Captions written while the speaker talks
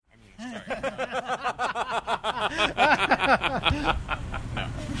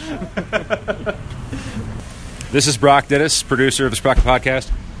This is Brock Dittis, producer of the Sprocket Podcast.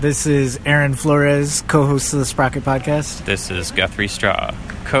 This is Aaron Flores, co-host of the Sprocket Podcast. This is Guthrie Straw,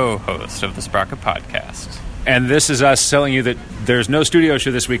 co-host of the Sprocket Podcast. And this is us telling you that there's no studio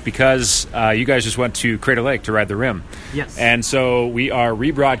show this week because you guys just went to Crater Lake to ride the rim. Yes. And so we are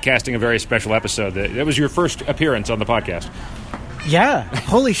rebroadcasting a very special episode. That was your first appearance on the podcast. Yeah.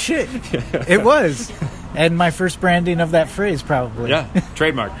 Holy shit. It was. And my first branding of that phrase, probably. Yeah.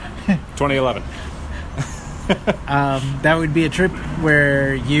 Trademark. 2011. That would be a trip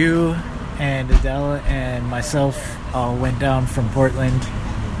where you and Adele and myself all went down from Portland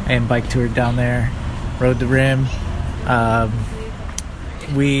and bike toured down there, rode the rim.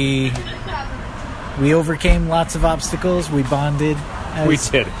 We overcame lots of obstacles. We bonded.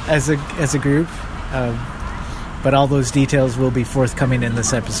 As a group. But all those details will be forthcoming in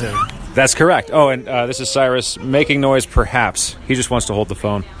this episode. That's correct. Oh, and this is Cyrus making noise, perhaps. He just wants to hold the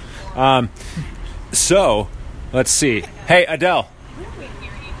phone. So, let's see. Hey, Adele,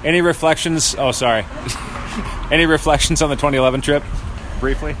 any reflections? Oh, sorry. Any reflections on the 2011 trip,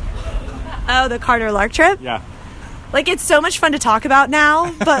 briefly? Oh, the Carter Lark trip? Yeah. Like, it's so much fun to talk about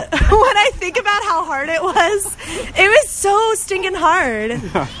now, but when I think about how hard it was so stinking hard.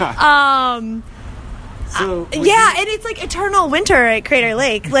 Yeah, and it's like eternal winter at Crater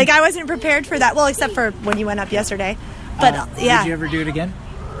Lake. Like, I wasn't prepared for that. Well, except for when you went up yesterday. But, yeah. Would you ever do it again?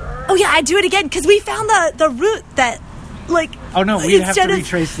 Oh, yeah, I'd do it again, because we found the route that, like... Oh, no, we'd have to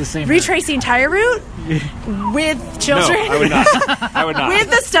retrace the same retrace the entire route with children. No, I would not. I would not. With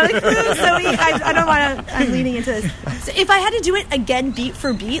the stomach flu, so I don't want to... I'm leaning into this. So if I had to do it again, beat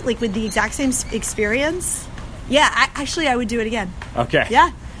for beat, like with the exact same experience, yeah, I would do it again. Okay.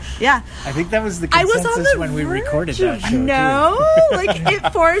 Yeah. I think that was the consensus when we recorded that show, too. Like,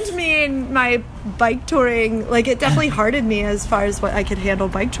 it formed me in my bike touring. Like, it definitely hardened me as far as what I could handle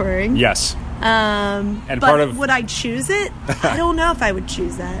bike touring. Yes. And but part of... would I choose it? I don't know if I would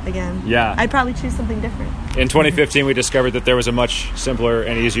choose that again. Yeah. I'd probably choose something different. In 2015, we discovered that there was a much simpler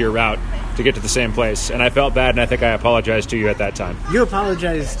and easier route to get to the same place. And I felt bad, and I think I apologized to you at that time. You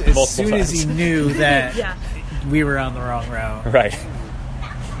apologized as soon as you knew that we were on the wrong route. Right.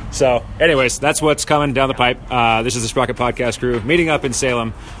 So, anyways, that's what's coming down the pipe. This is the Sprocket Podcast crew meeting up in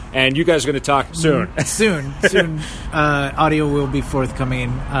Salem, and you guys are going to talk soon. Soon. Audio will be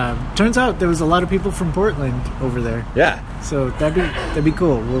forthcoming. Turns out there was a lot of people from Portland over there. Yeah. So that'd be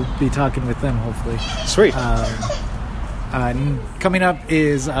cool. We'll be talking with them, hopefully. Sweet. Coming up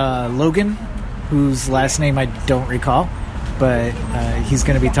is Logan, whose last name I don't recall, but he's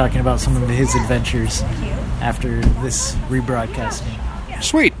going to be talking about some of his adventures after this rebroadcasting.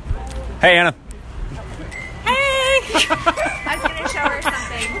 Sweet. Hey, Anna. Hey! I was going to show her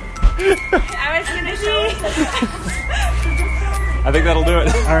something. I think that'll do it.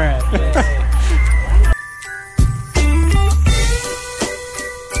 All right.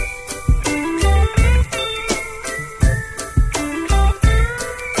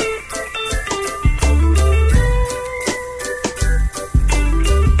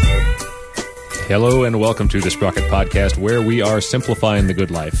 Hello and welcome to the Sprocket Podcast, where we are simplifying the good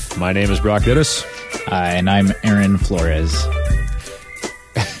life. My name is Brock Dittis. And I'm Aaron Flores.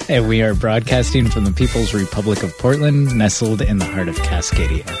 And we are broadcasting from the People's Republic of Portland, nestled in the heart of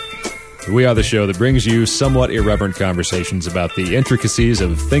Cascadia. We are the show that brings you somewhat irreverent conversations about the intricacies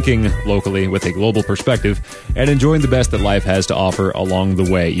of thinking locally with a global perspective and enjoying the best that life has to offer along the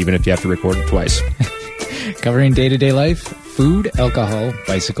way, even if you have to record it twice. Covering day-to-day life, food, alcohol,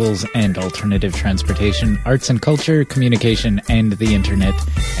 bicycles, and alternative transportation, arts and culture, communication, and the internet,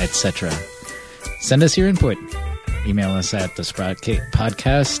 etc. Send us your input. Email us at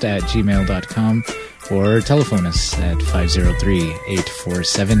thesprocketpodcast@gmail.com or telephone us at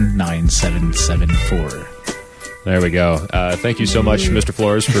 503-847-9774. There we go. Thank you so much, Mr.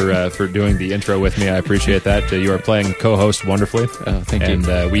 Flores, for doing the intro with me. I appreciate that. You are playing co-host wonderfully. Oh, thank you.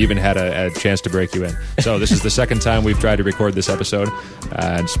 And we even had a chance to break you in. So this is the second time we've tried to record this episode.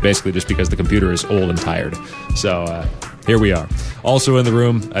 It's basically just because the computer is old and tired. So here we are. Also in the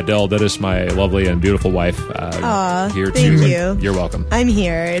room, Adele Dittis, my lovely and beautiful wife. Here thank too. you. You're welcome. I'm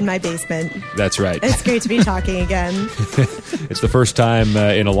here in my basement. That's right. It's great to be talking again. It's the first time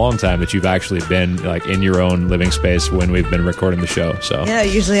in a long time that you've actually been like in your own living space when we've been recording the show. So yeah,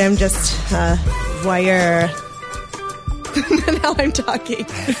 usually I'm just wire. Now I'm talking.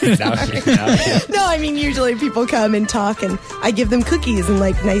 Now, No, I mean, usually people come and talk, and I give them cookies and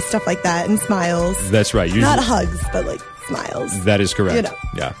like nice stuff like that, and smiles. That's right. Usually, not hugs, but like smiles. That is correct. You know.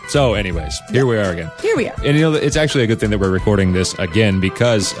 Yeah. So, anyways, here we are again. Here we are. And it's actually a good thing that we're recording this again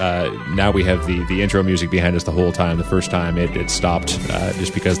because now we have the intro music behind us the whole time. The first time it stopped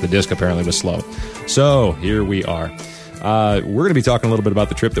just because the disc apparently was slow. So here we are. We're going to be talking a little bit about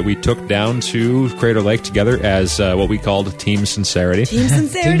the trip that we took down to Crater Lake together as what we called Team Sincerity. Team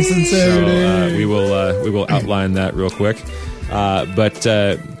Sincerity. Team Sincerity. So we will outline that real quick. But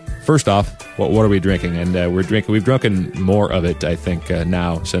first off, what are we drinking? And we've drunken more of it, I think,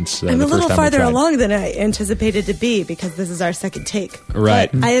 now since I'm the a first little time farther we tried. along than I anticipated to be because this is our second take.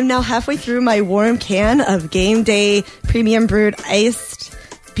 Right. But I am now halfway through my warm can of Game Day Premium Brewed Iced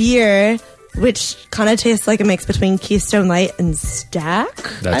Beer, which kind of tastes like a mix between Keystone Light and Stack.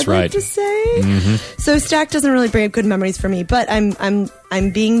 That's I'd right. like to say. So Stack doesn't really bring up good memories for me, but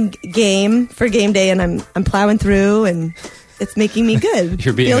I'm being game for Game Day, and I'm plowing through, and it's making me good.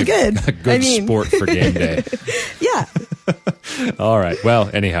 You're being feel a good. good sport for Game Day. Yeah. All right. Well,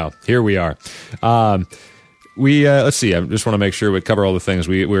 anyhow, here we are. Let's see. I just want to make sure we cover all the things.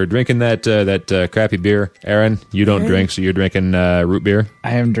 We're drinking that crappy beer. Aaron, you don't drink, so you're drinking root beer.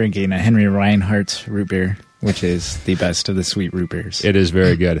 I am drinking a Henry Reinhardt's root beer, which is the best of the sweet root beers. It is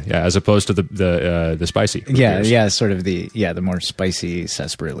very good. Yeah, as opposed to the spicy. root beers. Yeah, sort of the more spicy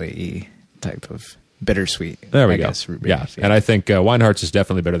sarsaparilla type of bittersweet. There we I go. guess, root Yeah, beers, and I think Weinhardt's is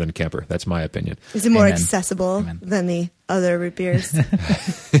definitely better than Kemper. That's my opinion. Is it more Amen. accessible Amen. than the other root beers?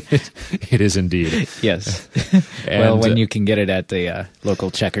 It is indeed. Yes. And, well, when you can get it at the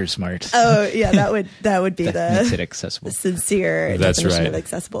local Checkers Mart, Oh, yeah, that would be that makes it the accessible. sincere That's definition right. of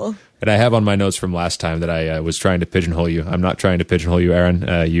accessible. And I have on my notes from last time that I was trying to pigeonhole you. I'm not trying to pigeonhole you, Aaron.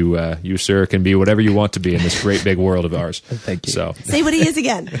 You, sir, can be whatever you want to be in this great big world of ours. Thank you. So, Say what he is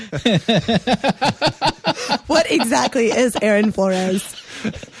again. What exactly is Aaron Flores?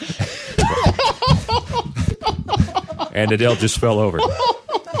 and Adele just fell over.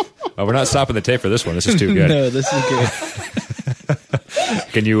 Oh, we're not stopping the tape for this one. This is too good. No, this is good.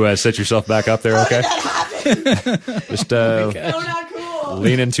 Can you set yourself back up there, okay? Just So not cool.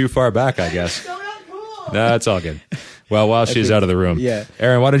 leaning too far back, I guess. So not cool. No, it's all good. Well, while she's out of the room, yeah.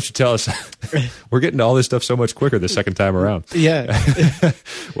 Aaron, why don't you tell us? We're getting to all this stuff so much quicker the second time around. Yeah.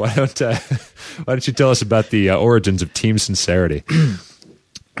 Why don't you tell us about the origins of Team Sincerity?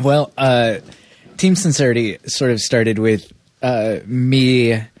 Well, Team Sincerity sort of started with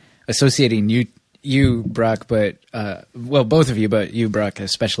me associating you, Brock, but both of you, but you, Brock,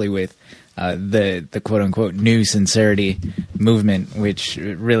 especially with the quote unquote new sincerity movement, which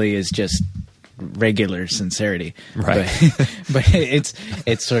really is just regular sincerity, right? But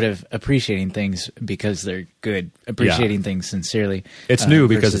it's sort of appreciating things because they're good, appreciating things sincerely. It's new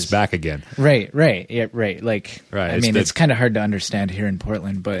because it's back again. Right, yeah, right. Like, right. I mean, it's kind of hard to understand here in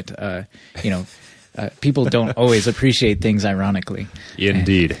Portland, but people don't always appreciate things ironically.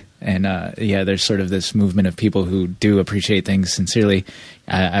 Indeed. And there's sort of this movement of people who do appreciate things sincerely.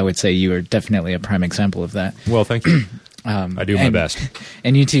 I would say you are definitely a prime example of that. Well, thank you. I do my best.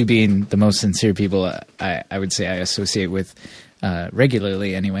 And you two being the most sincere people, I would say I associate with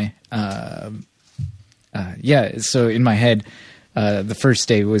regularly anyway. So in my head, the first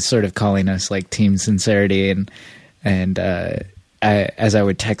day was sort of calling us like Team Sincerity, and as I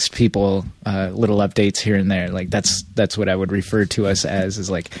would text people little updates here and there, like that's what I would refer to us as,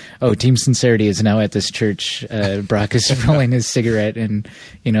 is like, oh, Team Sincerity is now at this church. Brock is rolling his cigarette, and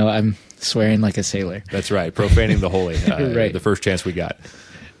I'm swearing like a sailor. That's right, profaning the holy. Right. The first chance we got.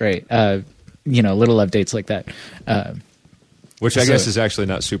 Right. Little updates like that. Which I guess is actually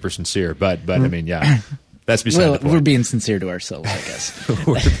not super sincere, but I mean, yeah. That's beside the point. We're being sincere to ourselves, I guess.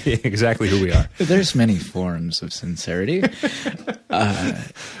 We're being exactly who we are. There's many forms of sincerity.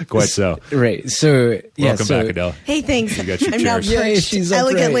 Quite so. Right. So, Welcome back, Adele. Hey, thanks. You got your I'm now chairs. Yay, perched she's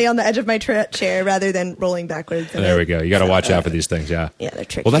elegantly upright. on the edge of my chair rather than rolling backwards. There we go. You got to watch out for these things, yeah. Yeah, they're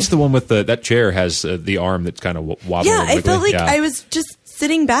tricky. Well, that's the one with that chair has the arm that's kind of wobbling. Yeah, I felt like yeah. I was just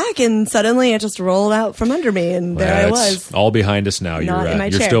sitting back, and suddenly it just rolled out from under me, and there I was. It's all behind us now. Not in my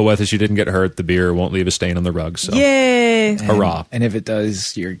You're chair. still with us. You didn't get hurt. The beer won't leave a stain on the rug. So Yay! hurrah! And if it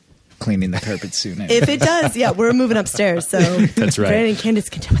does, you're cleaning the carpet soon. If it does, yeah, we're moving upstairs. So That's right. Brandon and Candace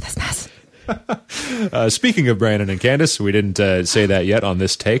can deal with this mess. Speaking of Brandon and Candace, we didn't say that yet on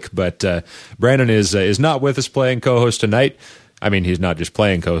this take, but Brandon is not with us playing co-host tonight. I mean, he's not just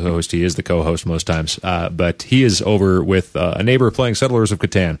playing co-host; he is the co-host most times. But he is over with a neighbor playing Settlers of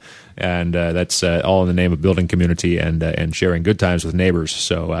Catan, and that's all in the name of building community and sharing good times with neighbors.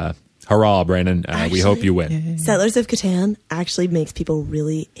 So, hurrah, Brandon! We hope you win. Settlers of Catan actually makes people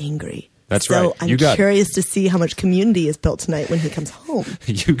really angry. That's so right. I'm curious to see how much community is built tonight when he comes home.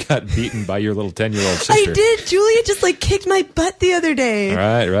 You got beaten by your little 10-year-old sister. I did. Julia just kicked my butt the other day.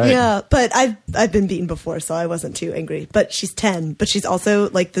 Right. Yeah, but I've been beaten before, so I wasn't too angry. But she's 10. But she's also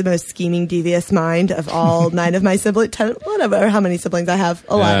the most scheming, devious mind of all 9 of my siblings. 10, whatever, how many siblings I have.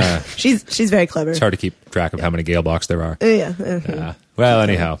 A lot. She's very clever. It's hard to keep track of how many Gale blocks there are. Yeah. Well,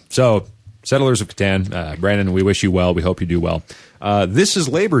 anyhow, so Settlers of Catan, Brandon, we wish you well. We hope you do well. This is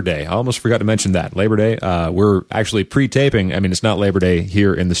Labor Day. I almost forgot to mention that. Labor Day. We're actually pre-taping. I mean, it's not Labor Day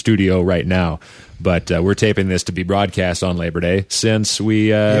here in the studio right now, but we're taping this to be broadcast on Labor Day since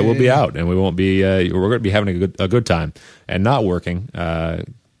we will be out and we won't be. We're going to be having a good time and not working.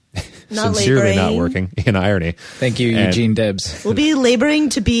 Sincerely not working. In irony. Thank you, Eugene Debs. We'll be laboring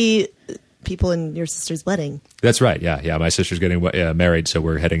to be people in your sister's wedding. That's right. Yeah. My sister's getting married, so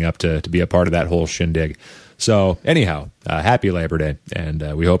we're heading up to be a part of that whole shindig. So anyhow, happy Labor Day,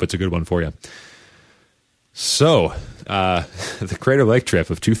 and we hope it's a good one for you. So, the Crater Lake trip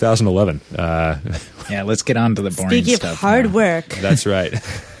of 2011. Yeah, let's get on to the boring Speaking stuff. Speaking of hard now. work. That's right.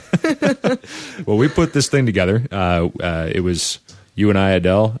 Well, we put this thing together. It was you and I,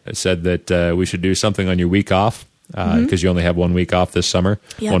 Adele, said that we should do something on your week off. Because you only have 1 week off this summer,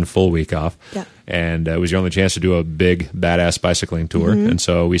 one full week off. Yeah. And it was your only chance to do a big, badass bicycling tour. And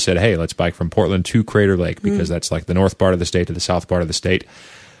so we said, hey, let's bike from Portland to Crater Lake because that's the north part of the state to the south part of the state.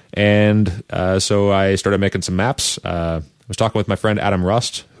 And so I started making some maps. I was talking with my friend Adam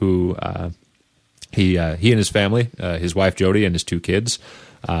Rust, who he and his family, his wife Jody and his 2 kids,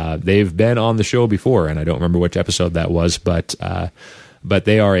 they've been on the show before, and I don't remember which episode that was, but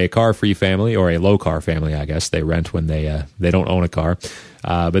they are a car-free family, or a low-car family, I guess. They rent when they don't own a car.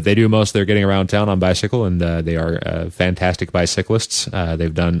 But they do most of their getting around town on bicycle, and they are fantastic bicyclists.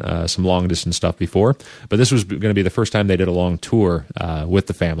 They've done some long-distance stuff before. But this was going to be the first time they did a long tour with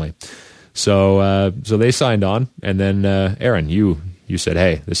the family. So they signed on, and then, Aaron, you said,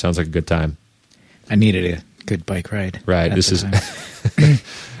 hey, this sounds like a good time. I needed a good bike ride. Right. This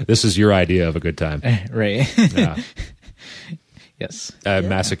is your idea of a good time. Right. Yeah. Yes.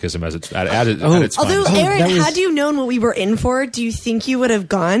 Masochism at its finest. Although, Aaron, had you known what we were in for, do you think you would have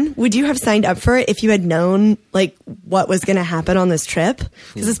gone? Would you have signed up for it if you had known what was going to happen on this trip?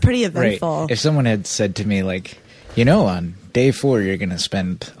 Because it's pretty eventful. Right. If someone had said to me on day 4 you're going to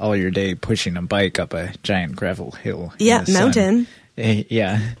spend all your day pushing a bike up a giant gravel hill. Yeah, mountain.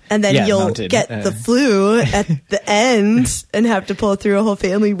 Yeah. And then you'll get the flu at the end and have to pull through a whole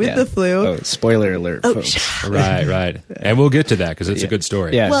family with the flu. Oh, spoiler alert, folks. Right. And we'll get to that because it's a good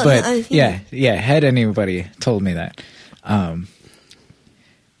story. Yeah, had anybody told me that, I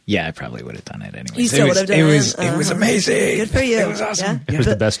probably would have done it anyway. You still would have done it. It was amazing. Good for you. It was awesome. It was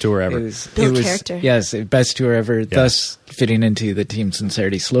the best tour ever. It was character. Yes, best tour ever, thus fitting into the Team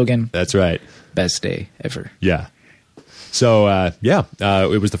Sincerity slogan. That's right. Best day ever. Yeah. So,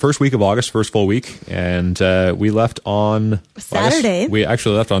 it was the first week of August, first full week, and we left on Saturday. We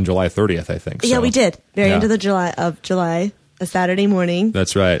actually left on July 30th, I think. Yeah, we did. Very end of July, a Saturday morning.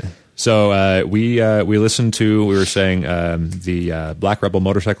 That's right. So we listened to, we were saying, the Black Rebel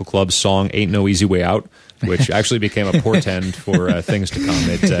Motorcycle Club's song "Ain't No Easy Way Out," which actually became a portend for things to come.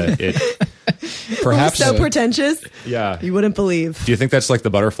 It perhaps so pretentious. Yeah, you wouldn't believe. Do you think that's like the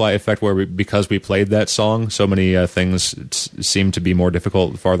butterfly effect, where because we played that song, so many things seem to be more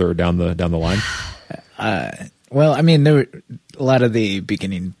difficult farther down the line? Well, I mean, there were a lot of the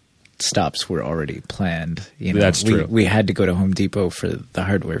beginning stops were already planned. That's true. We had to go to Home Depot for the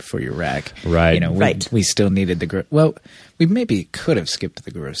hardware for your rack. Right. We still needed we maybe could have skipped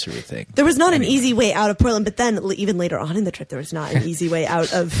the grocery thing. There was not an easy way out of Portland, but then even later on in the trip, there was not an easy way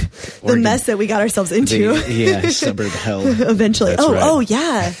out of the mess that we got ourselves into. Suburb hell. Eventually. That's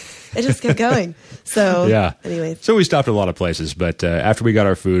yeah. It just kept going. So, anyway. So we stopped at a lot of places, but after we got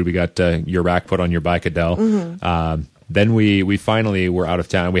our food, we got your rack put on your bike, Adele. Mm-hmm. Then we finally were out of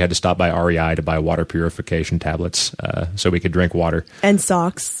town. We had to stop by REI to buy water purification tablets so we could drink water. And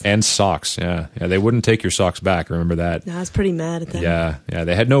socks. Yeah. They wouldn't take your socks back. Remember that? I was pretty mad at them. Yeah.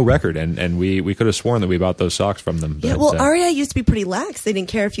 They had no record, and we could have sworn that we bought those socks from them. Yeah, but, REI used to be pretty lax. They didn't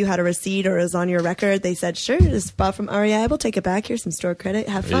care if you had a receipt or it was on your record. They said, sure, just bought from REI. We'll take it back. Here's some store credit.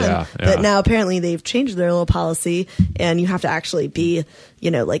 Have fun. Yeah. But now apparently they've changed their little policy, and you have to actually be,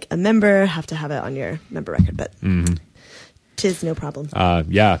 like a member, have to have it on your member record. But... Mm-hmm. Tis no problem.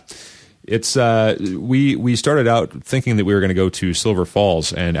 It's we started out thinking that we were going to go to Silver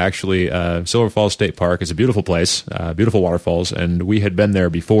Falls, and actually Silver Falls State Park is a beautiful place, beautiful waterfalls, and we had been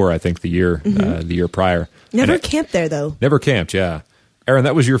there before. I think the year prior. Never camped there though. Never camped. Yeah, Aaron,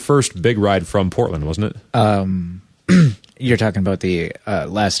 that was your first big ride from Portland, wasn't it? You're talking about the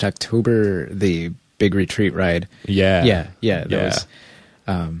last October, the big retreat ride. Yeah. That was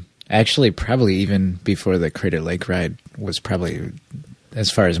actually probably even before the Crater Lake ride was probably, as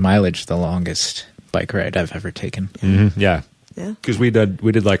far as mileage, the longest bike ride I've ever taken. Mm-hmm. Yeah. Because we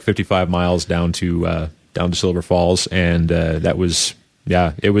did like 55 miles down to Silver Falls, and that was.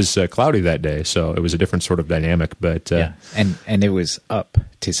 Yeah, it was cloudy that day, so it was a different sort of dynamic. But and it was up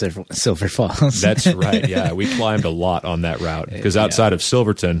to Silver Falls. That's right. Yeah, we climbed a lot on that route because outside of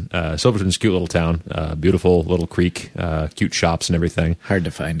Silverton, Silverton's a cute little town, beautiful little creek, cute shops and everything. Hard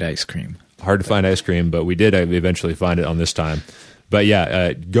to find ice cream. But we did eventually find it on this time. But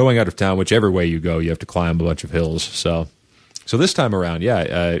yeah, going out of town, whichever way you go, you have to climb a bunch of hills. So this time around,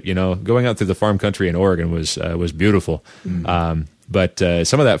 going out through the farm country in Oregon was beautiful. But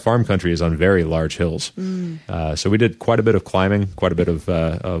some of that farm country is on very large hills. So we did quite a bit of climbing, quite a bit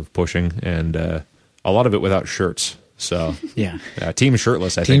of pushing, and a lot of it without shirts. So Team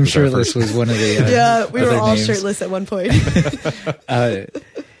Shirtless, I think. Team Shirtless was one of the we were all names. shirtless at one point. And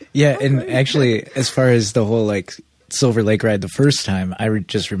actually, as far as the whole like Silver Lake ride the first time, I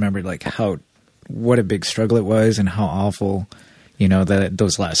just remembered like what a big struggle it was and how awful, that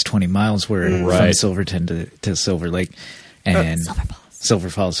those last 20 miles were from Silverton to Silver Lake. And Silver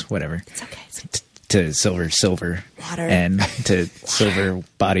Falls, whatever. It's okay. To silver water, and to silver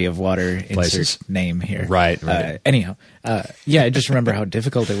body of water. Places. Insert name here. Right. Anyhow, I just remember how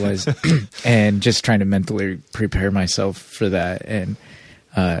difficult it was, and just trying to mentally prepare myself for that. And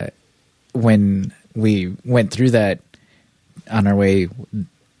when we went through that on our way,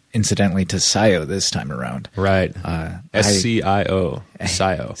 incidentally, to Scio this time around. Right. SCIO.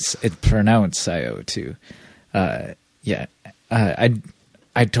 Scio. It's pronounced Scio too.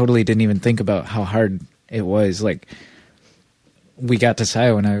 I totally didn't even think about how hard it was. Like, we got to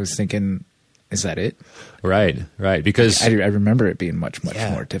Scio and I was thinking, is that it? Right. Because I remember it being much more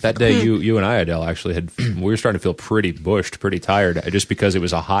difficult. That day, you and I, Adele, actually we were starting to feel pretty bushed, pretty tired, just because it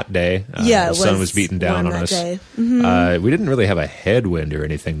was a hot day. The sun was beating down on us. We didn't really have a headwind or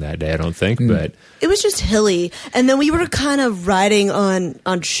anything that day, I don't think, but it was just hilly. And then we were kind of riding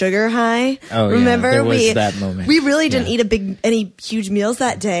on sugar high. Oh, remember? There was that moment. We really didn't eat any huge meals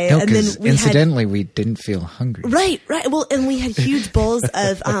that day. No, and then incidentally, we didn't feel hungry. Right. Well, and we had huge bowls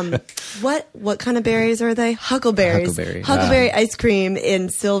of what kind of berries are they? Huckleberries. Huckleberry ice cream in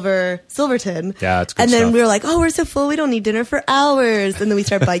Silverton. Yeah, it's good And then stuff. we were like, oh, we're so full, we don't need dinner for hours. And then we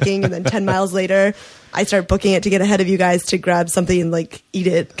start biking, and then 10 miles later, I start booking it to get ahead of you guys to grab something and like eat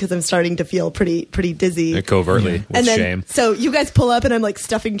it because I'm starting to feel pretty dizzy. Covertly, with and then, shame. So you guys pull up, and I'm like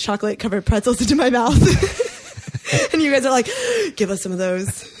stuffing chocolate covered pretzels into my mouth. And you guys are like, give us some of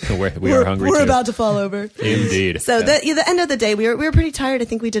those. We're hungry We're too. about to fall over. Indeed. So the end of the day, we were pretty tired. I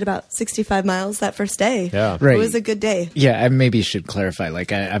think we did about 65 miles that first day. Yeah. Right. It was a good day. Yeah, I maybe should clarify.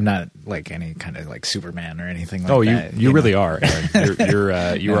 Like, I'm not like any kind of like Superman or anything like that. You really are,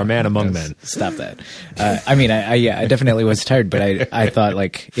 Aaron. You're a man among men. Stop that. I definitely was tired, but I thought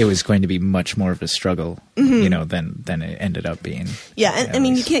like it was going to be much more of a struggle, than it ended up being. Yeah, and I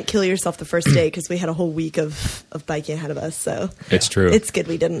mean, you can't kill yourself the first day because we had a whole week of biking ahead of us. So it's true. It's good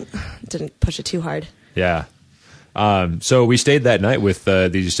we didn't push it too hard. Yeah. So we stayed that night with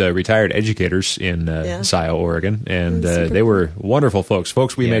these retired educators in Scio, Oregon, and they were wonderful folks.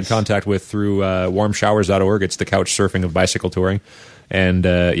 Folks we made contact with through warmshowers.org. It's the couch surfing of bicycle touring. And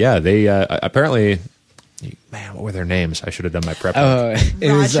they apparently... Man, what were their names? I should have done my prep.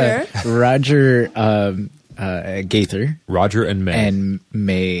 It was Roger Gaither. Roger and May. And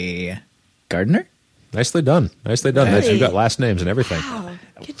May Gardner? Nicely done. Really? You've got last names and everything. Wow,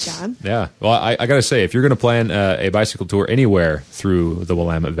 good job. Yeah. Well, I got to say, if you're going to plan a bicycle tour anywhere through the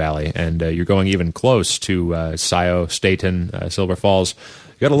Willamette Valley, and you're going even close to Scio, Staten, Silver Falls,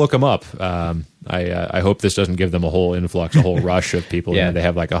 you got to look them up. I hope this doesn't give them a whole influx, a whole rush of people. Yeah. They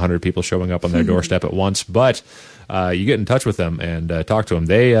have like 100 people showing up on their doorstep at once. But you get in touch with them and talk to them.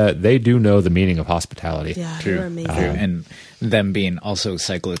 They do know the meaning of hospitality. Yeah, True. they're amazing. And them being also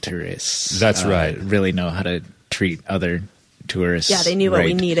cyclotourists. That's right. Really know how to treat other tourists. Yeah, they knew what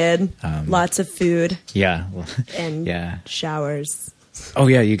we needed. Lots of food. Yeah. And showers. Oh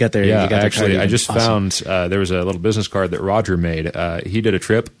yeah, you got their. Yeah, you got actually, their I just found there was a little business card that Roger made. He did a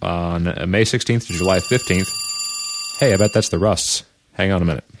trip on May 16th to July 15th. Hey, I bet that's the Rusts. Hang on a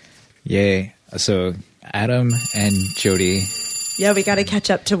minute. Yay! So Adam and Jody. Yeah, we got to catch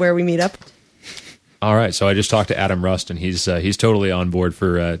up to where we meet up. All right, so I just talked to Adam Rust, and he's totally on board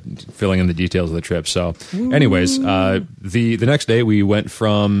for filling in the details of the trip. So, anyways, the next day we went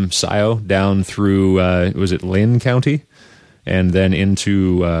from Scio down through was it Lynn County, and then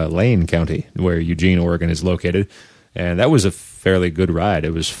into Lane County, where Eugene, Oregon, is located. And that was a fairly good ride.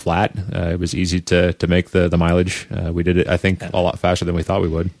 It was flat. It was easy to make the mileage. We did it, I think, a lot faster than we thought we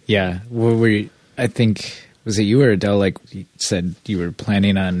would. Yeah. Well, I think, was it you or Adele, like, you said you were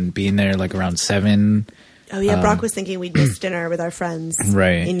planning on being there, like, around 7? Oh, yeah. Brock was thinking we'd miss dinner with our friends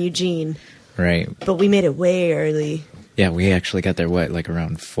in Eugene. Right. But we made it way early. Yeah, we actually got there, like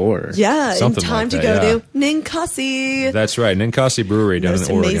around 4? Yeah, something in time like to that, go to Ninkasi. That's right, Ninkasi Brewery down in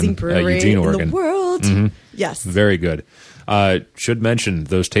Oregon. Amazing brewery Eugene, Oregon. in the world. Mm-hmm. Yes. Very good. Should mention,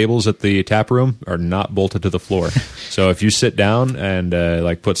 those tables at the tap room are not bolted to the floor. So if you sit down and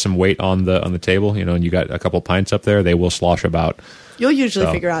like put some weight on the table, and you got a couple pints up there, they will slosh about. You'll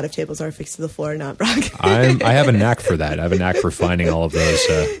usually figure out if tables are affixed to the floor or not, Brock. I have a knack for that. I have a knack for finding all of those.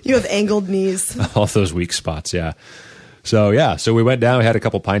 You have angled knees. All those weak spots, yeah. So we went down. We had a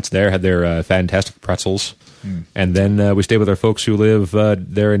couple pints there. Had their fantastic pretzels, and then we stayed with our folks who live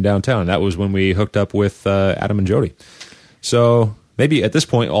there in downtown. That was when we hooked up with Adam and Jody. So maybe at this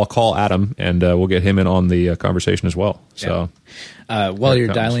point I'll call Adam and we'll get him in on the conversation as well. So while you're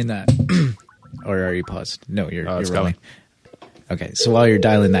dialing that, or are you paused? No, you're rolling. Okay, so while you're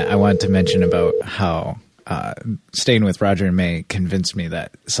dialing that, I wanted to mention about how staying with Roger and May convinced me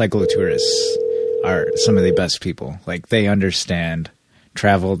that cyclotourists are some of the best people. Like, they understand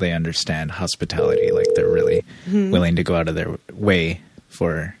travel, they understand hospitality. Like, they're really willing to go out of their way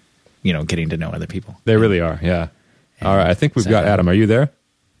for, getting to know other people. They really are, yeah. All right, I think we've got Adam. Are you there?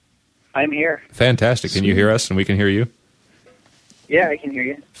 I'm here. Fantastic. Can you hear us and we can hear you? Yeah, I can hear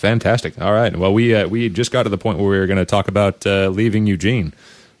you. Fantastic. All right. Well, we just got to the point where we were going to talk about leaving Eugene.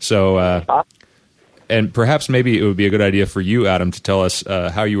 So, and perhaps maybe it would be a good idea for you, Adam, to tell us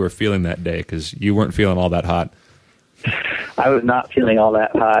how you were feeling that day, because you weren't feeling all that hot. I was not feeling all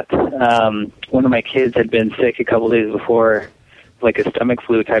that hot. One of my kids had been sick a couple days before, like a stomach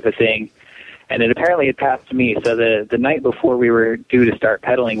flu type of thing, and it apparently had passed to me. So the night before we were due to start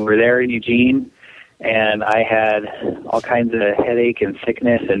pedaling, we were there in Eugene, and I had all kinds of headache and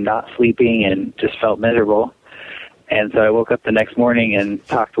sickness and not sleeping and just felt miserable. And so I woke up the next morning and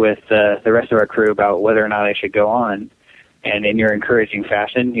talked with the rest of our crew about whether or not I should go on. And in your encouraging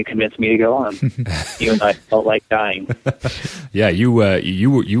fashion, you convinced me to go on. Even though I felt like dying. Yeah, you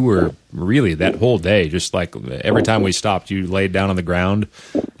were really, that whole day, just like every time we stopped, you laid down on the ground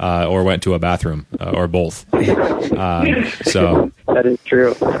or went to a bathroom or both. So that is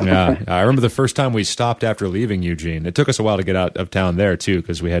true. Yeah, I remember the first time we stopped after leaving Eugene. It took us a while to get out of town there too,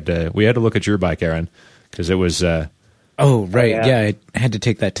 because we had to look at your bike, Aaron, because it was. Oh right, yeah. I had to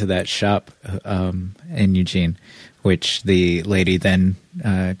take that to that shop in Eugene, which the lady then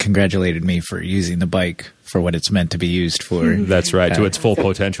congratulated me for using the bike for what it's meant to be used for. That's right, to its full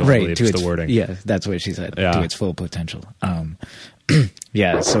potential. Right, I believe is the wording. Yeah, that's what she said. Yeah. To its full potential.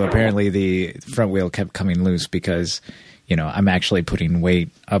 Yeah, so apparently the front wheel kept coming loose because, I'm actually putting weight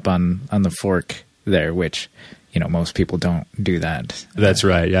up on the fork there, which, most people don't do that. That's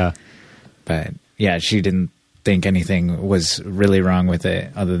right, yeah. But yeah, she didn't think anything was really wrong with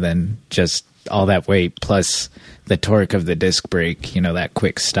it other than just all that weight plus the torque of the disc brake, that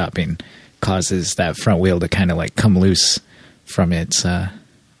quick stopping causes that front wheel to kind of like come loose from its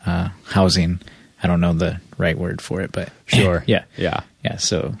housing. I don't know the right word for it, but sure. Yeah. Yeah.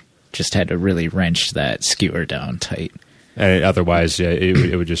 So just had to really wrench that skewer down tight. And otherwise,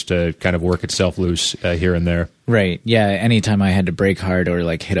 it would just kind of work itself loose here and there. Right. Yeah. Anytime I had to brake hard or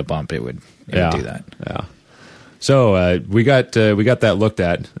like hit a bump, it would do that. Yeah. So we got that looked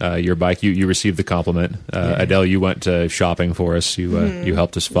at, your bike. You received the compliment. Adele, you went shopping for us. You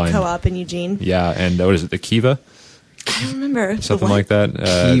helped us find Co-op in Eugene. Yeah, and what is it? The Kiva? I don't remember. Something like that.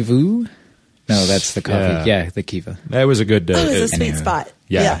 Kivu? No, that's the coffee. Yeah, the Kiva. That was a good. It was a sweet spot.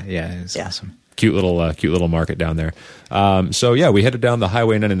 Yeah, it was awesome. Cute little market down there. So yeah, we headed down the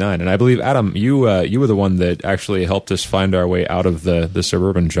Highway 99, and I believe Adam, you were the one that actually helped us find our way out of the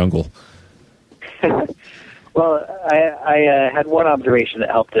suburban jungle. Well, I had one observation that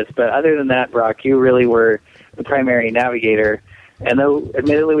helped us, but other than that, Brock, you really were the primary navigator. And though,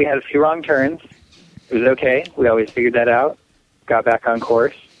 admittedly, we had a few wrong turns, it was okay. We always figured that out, got back on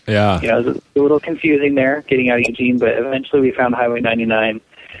course. Yeah. It was a little confusing there, getting out of Eugene, but eventually we found Highway 99,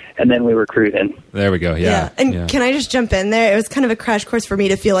 and then we were cruising. There we go. Yeah. And can I just jump in there? It was kind of a crash course for me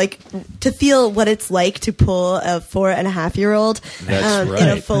to feel what it's like to pull a 4.5-year-old in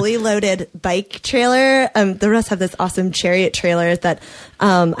a fully loaded bike trailer. The rest have this awesome chariot trailer that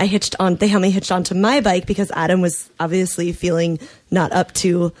I hitched on. They had me hitched onto my bike because Adam was obviously feeling not up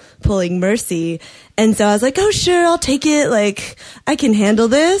to pulling Mercy. And so I was like, oh, sure, I'll take it. Like, I can handle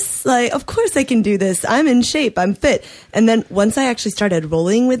this. Like, of course I can do this. I'm in shape. I'm fit. And then once I actually started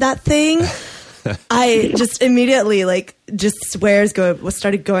rolling with that thing, I just immediately just swears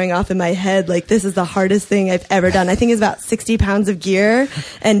started going off in my head. Like, this is the hardest thing I've ever done. I think it's about 60 pounds of gear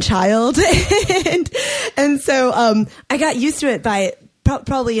and child. and so I got used to it by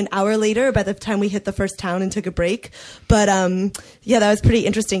probably an hour later by the time we hit the first town and took a break. But yeah, that was pretty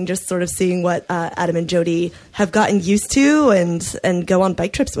interesting, just sort of seeing what Adam and Jody have gotten used to and go on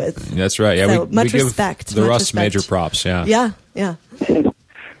bike trips with. That's right. Yeah, so we give respect. The Russ major props. Yeah. Yeah.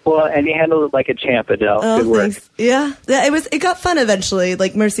 Well, and you handled it like a champ, Adele. Oh, good work. Thanks. Yeah, it got fun eventually.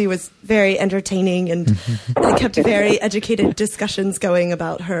 Like, Mercy was very entertaining and kept very educated discussions going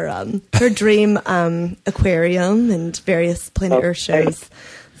about her dream aquarium and various Planet Earth shows.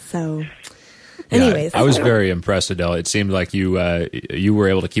 So, anyways, I was very impressed, Adele. It seemed like you were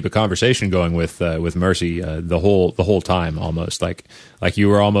able to keep a conversation going with Mercy the whole time, almost like you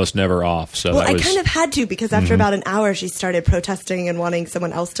were almost never off. So I kind of had to, because after about an hour, she started protesting and wanting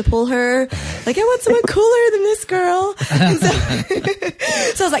someone else to pull her. Like, I want someone cooler than this girl. So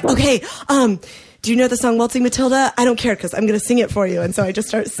I was like, okay, do you know the song Waltzing Matilda? I don't care, because I'm going to sing it for you. And so I just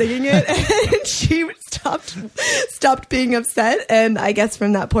started singing it, and she stopped being upset. And I guess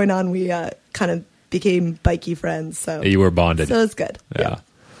from that point on, we kind of became bikey friends. So you were bonded. So it was good. Yeah.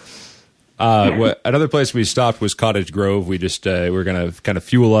 Another place we stopped was Cottage Grove. We just we're going to kind of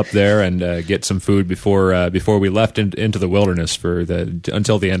fuel up there and get some food before we left into the wilderness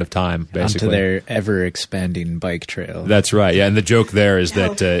until the end of time, basically. Onto their ever-expanding bike trail. That's right. Yeah, and the joke there is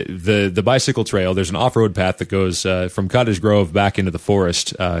that the bicycle trail, there's an off-road path that goes from Cottage Grove back into the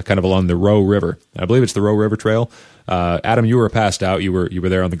forest, kind of along the Roe River. I believe it's the Roe River Trail. Adam, you were passed out. You were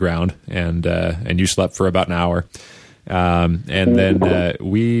there on the ground, and you slept for about an hour. And then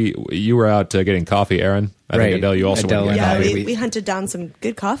you were out getting coffee, Aaron. I think Adele, you also went to get coffee. We hunted down some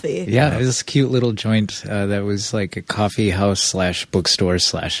good coffee. Yeah, it was this cute little joint that was like a coffee house / bookstore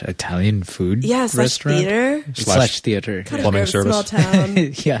 / Italian food restaurant. Theater. Slash theater. Plumbing service. Small town.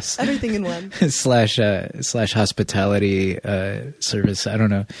 Yes. Everything in one. / hospitality service. I don't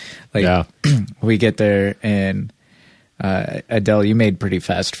know. We get there, and Adele, you made pretty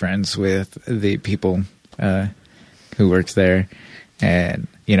fast friends with the people who worked there, and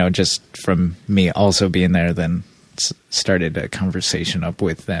just from me also being there, then started a conversation up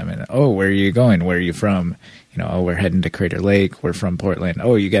with them. And where are you going? Where are you from? We're heading to Crater Lake. We're from Portland.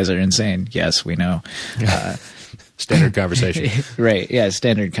 Oh, you guys are insane. Yes, we know. Standard conversation. Right. Yeah.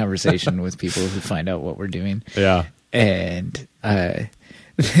 Standard conversation with people who find out what we're doing. Yeah. And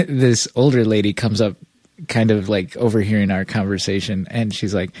this older lady comes up, kind of like overhearing our conversation, and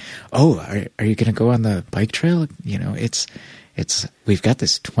she's like, "Oh, are you going to go on the bike trail? We've got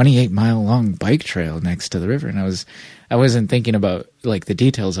this 28-mile long bike trail next to the river." And I wasn't thinking about like the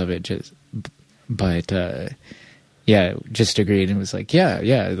details of it, but just agreed and was like,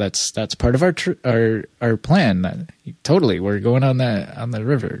 yeah, that's part of our plan. Totally, we're going on the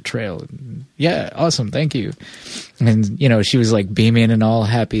river trail. Yeah, awesome, thank you. And she was like beaming and all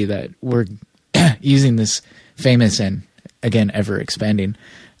happy that we're using this famous and, again, ever-expanding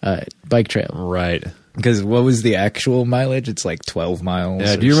bike trail. Right. Because what was the actual mileage? It's like 12 miles.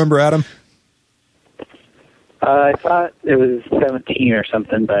 Yeah. Do you remember, Adam? I thought it was 17 or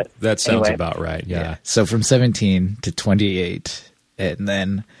something, but that sounds about right. Yeah. So from 17 to 28, and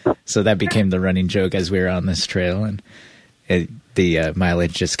then so that became the running joke as we were on this trail, and the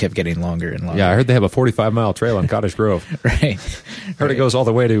mileage just kept getting longer and longer. Yeah, I heard they have a 45-mile trail on Cottage Grove. Right. Heard it goes all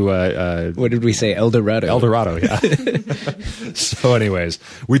the way to... what did we say? El Dorado. El Dorado, yeah. So anyways,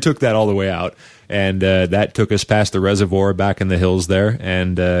 we took that all the way out, and that took us past the reservoir back in the hills there.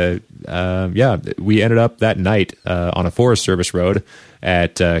 And, we ended up that night on a Forest Service road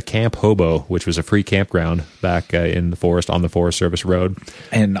at Camp Hobo, which was a free campground back in the forest on the Forest Service road.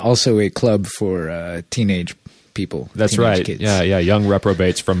 And also a club for teenage people. That's right. Kids. Yeah. Young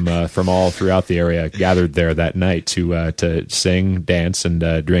reprobates from all throughout the area gathered there that night to sing, dance,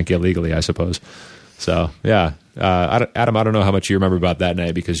 and drink illegally, I suppose. So yeah, Adam, I don't know how much you remember about that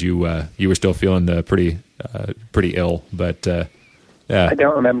night because you were still feeling pretty ill, but yeah. I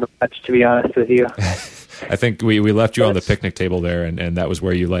don't remember much, to be honest with you. I think we left you on the picnic table there, and that was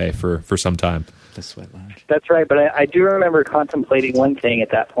where you lay for some time. The sweat lounge. That's right, but I do remember contemplating one thing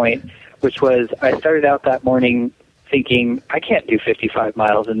at that point, which was I started out that morning thinking, I can't do 55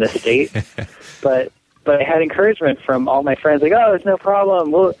 miles in this state. but I had encouragement from all my friends, like, oh, it's no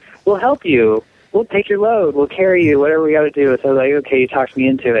problem. We'll help you. We'll take your load. We'll carry you, whatever we got to do. So I was like, okay, you talked me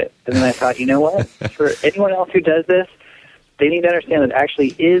into it. And then I thought, you know what? For anyone else who does this, they need to understand that it actually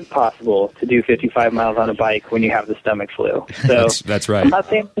is possible to do 55 miles on a bike when you have the stomach flu. So that's right. I'm not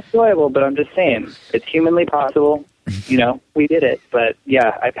saying it's enjoyable, but I'm just saying it's humanly possible. we did it. But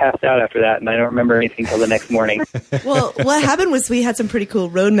yeah, I passed out after that, and I don't remember anything till the next morning. Well, what happened was we had some pretty cool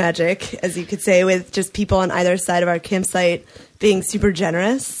road magic, as you could say, with just people on either side of our campsite being super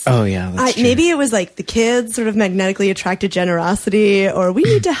generous. Oh, yeah, that's true. Maybe it was like the kids sort of magnetically attracted generosity, or we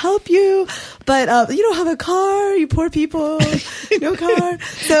need to help you, but you don't have a car, you poor people, no car.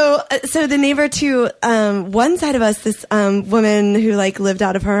 So the neighbor to one side of us, this woman who lived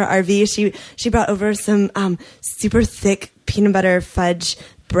out of her RV, she brought over some super thick peanut butter fudge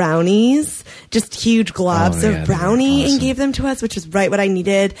brownies, just huge globs of brownie, awesome. And gave them to us, which was right what I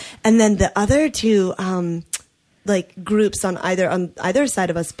needed. And then the other two groups on either side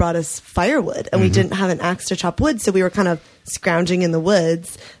of us brought us firewood, and we didn't have an axe to chop wood, so we were kind of scrounging in the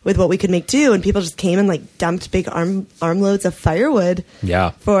woods with what we could make do, and people just came and dumped big armloads of firewood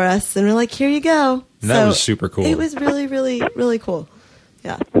for us, and we're like, here you go. And that was super cool. It was really, really, really cool.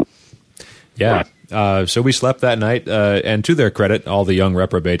 Yeah. So we slept that night, and to their credit, all the young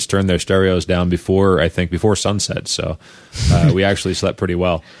reprobates turned their stereos down before sunset, so we actually slept pretty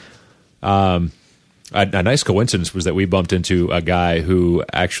well. A nice coincidence was that we bumped into a guy who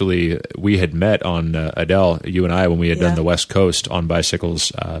actually we had met on Adele, you and I, when we had done the West Coast on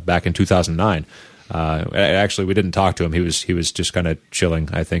bicycles back in 2009. Actually, we didn't talk to him. He was just kind of chilling,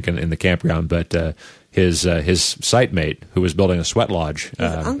 I think, in the campground. But his site mate, who was building a sweat lodge,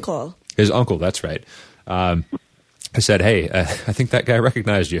 his uncle, that's right. I said, hey, I think that guy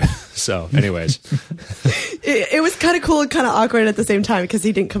recognized you. So, anyways. It was kind of cool and kind of awkward at the same time because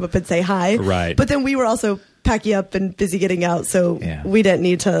he didn't come up and say hi. Right. But then we were also packing up and busy getting out, so we didn't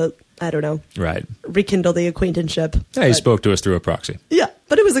need to, I don't know, rekindle the acquaintanceship. Yeah, he spoke to us through a proxy. Yeah,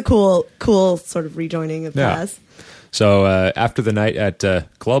 but it was a cool sort of rejoining of paths. So after the night at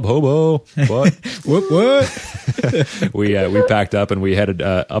Club Hobo, what? we packed up and we headed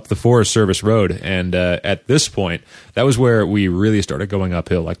up the Forest Service Road. And at this point, that was where we really started going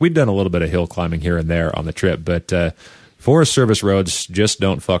uphill. We'd done a little bit of hill climbing here and there on the trip, but Forest Service roads just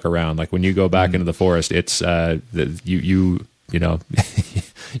don't fuck around. When you go back into the forest, it's you got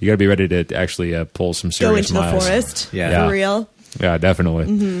to be ready to actually pull some serious miles. Go into the forest, for real. Yeah,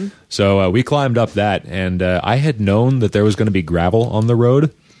 definitely. So we climbed up that, and I had known that there was going to be gravel on the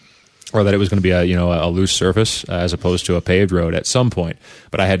road, or that it was going to be a loose surface as opposed to a paved road at some point.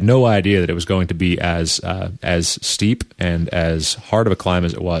 But I had no idea that it was going to be as steep and as hard of a climb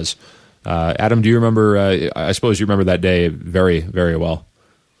as it was. Adam, do you remember? I suppose you remember that day very, very well.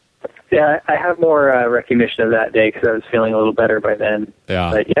 Yeah, I have more recognition of that day because I was feeling a little better by then.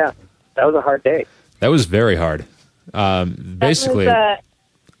 Yeah, but yeah, that was a hard day. That was very hard. Basically, that was,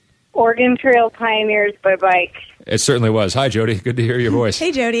 Oregon Trail Pioneers by bike. It certainly was. Hi, Jody. Good to hear your voice.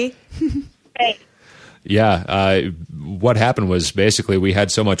 Hey, Jody. Hey. Yeah. What happened was basically we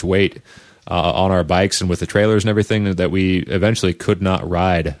had so much weight on our bikes and with the trailers and everything that we eventually could not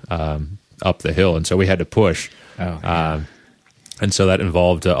ride up the hill, and so we had to push. And so that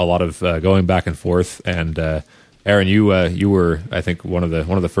involved a lot of going back and forth. And Aaron, you were, I think, one of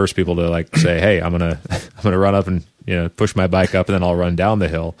the first people to say, "Hey, I'm gonna run up and push my bike up, and then I'll run down the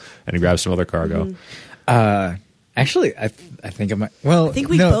hill and grab some other cargo." Actually, I think I think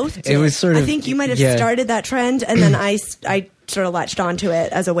we both did. It was sort of. I think you might have started that trend, and then I sort of latched onto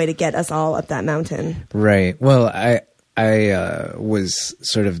it as a way to get us all up that mountain. Right. Well, I was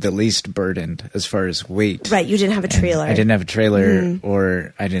sort of the least burdened as far as weight. Right. You didn't have a trailer. I didn't have a trailer,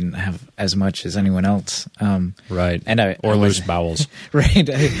 or I didn't have as much as anyone else. Right. And I loose bowels. Right.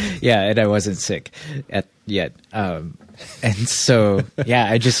 And I wasn't sick yet. And so,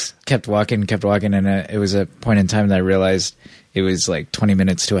 I just kept walking, and it was a point in time that I realized it was 20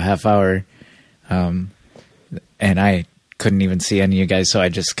 minutes to a half hour, and I couldn't even see any of you guys, so I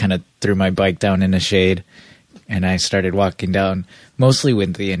just kind of threw my bike down in the shade, and I started walking down, mostly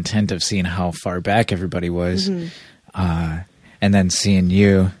with the intent of seeing how far back everybody was, and then seeing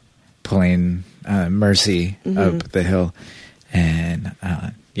you pulling Mercy up the hill, and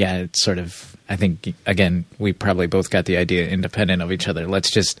it's sort of, I think, again, we probably both got the idea independent of each other.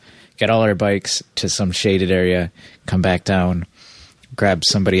 Let's just get all our bikes to some shaded area, come back down, grab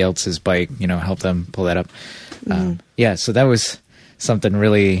somebody else's bike, help them pull that up. So that was something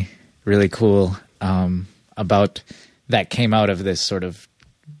really, really cool about that came out of this sort of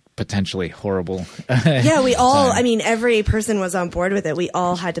potentially horrible. We all, every person was on board with it. We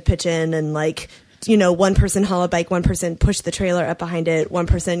all had to pitch in and one person haul a bike, one person push the trailer up behind it, one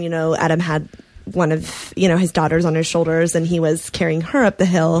person, Adam had one of, his daughters on his shoulders and he was carrying her up the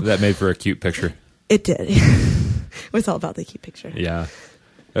hill. That made for a cute picture. It did. It was all about the cute picture. Yeah.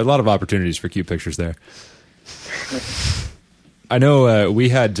 There are a lot of opportunities for cute pictures there. I know we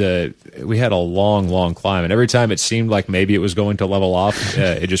had a long climb, and every time it seemed like maybe it was going to level off,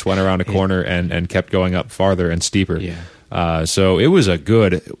 it just went around a corner and kept going up farther and steeper. Yeah. So it was a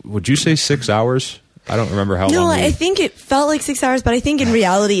good, would you say 6 hours? I don't remember how long. No, I think it felt like 6 hours, but I think in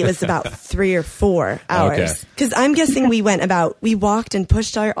reality it was about 3 or 4 hours. Because I'm guessing we walked and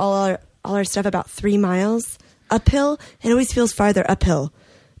pushed all our stuff about 3 miles uphill. It always feels farther uphill.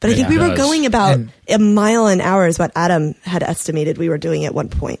 But I think we were going about a mile an hour is what Adam had estimated we were doing at one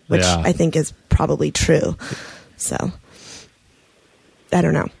point, which I think is probably true. So, I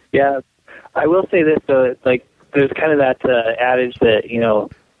don't know. Yeah, I will say this, though. Like, there's kind of that adage that,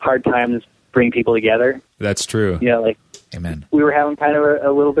 hard times bring people together. That's true. Amen. We were having kind of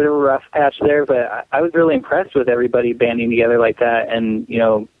a little bit of a rough patch there, but I was really impressed with everybody banding together like that. And,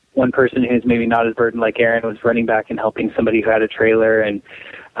 one person who's maybe not as burdened like Aaron was running back and helping somebody who had a trailer. And,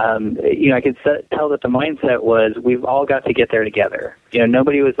 I could tell that the mindset was we've all got to get there together.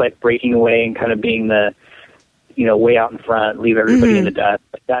 Nobody was like breaking away and kind of being the, way out in front, leave everybody in the dust.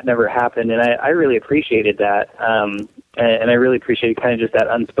 That never happened. And I really appreciated that. And I really appreciated kind of just that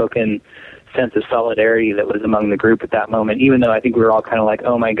unspoken sense of solidarity that was among the group at that moment, even though I think we were all kind of like,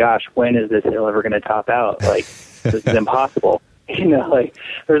 oh my gosh, when is this hill ever going to top out? Like, this is impossible.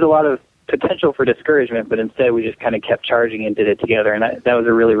 There's a lot of potential for discouragement, but instead we just kind of kept charging and did it together. And that was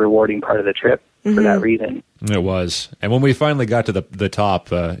a really rewarding part of the trip for that reason. It was. And when we finally got to the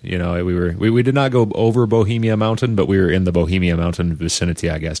top, we did not go over Bohemia Mountain, but we were in the Bohemia Mountain vicinity,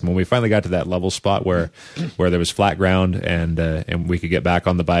 I guess. And when we finally got to that level spot where there was flat ground and we could get back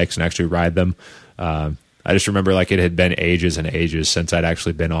on the bikes and actually ride them, I just remember like it had been ages and ages since I'd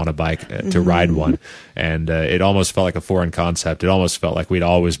actually been on a bike to ride one. And it almost felt like a foreign concept. It almost felt like we'd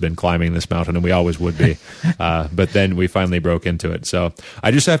always been climbing this mountain, and we always would be. But then we finally broke into it. So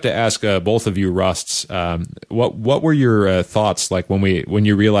I just have to ask both of you Rusts, what were your thoughts like when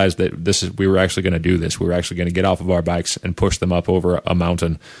you realized that we were actually going to do this? We were actually going to get off of our bikes and push them up over a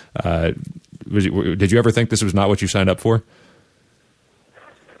mountain. Did you ever think this was not what you signed up for?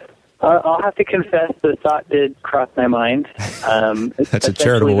 I'll have to confess the thought did cross my mind. That's a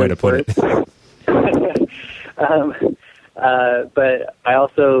charitable way to put it. But I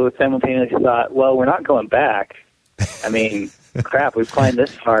also simultaneously thought, well, we're not going back. I mean, crap, we've climbed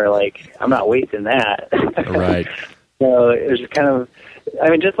this far. Like, I'm not wasting that. Right. So it was just kind of,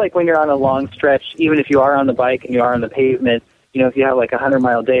 just like when you're on a long stretch, even if you are on the bike and you are on the pavement, if you have like a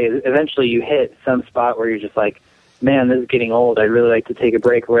 100-mile day, eventually you hit some spot where you're just like, man, this is getting old. I'd really like to take a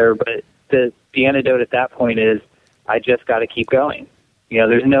break or whatever. But the antidote at that point is I just got to keep going.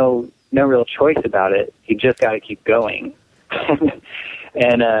 There's no real choice about it. You just got to keep going.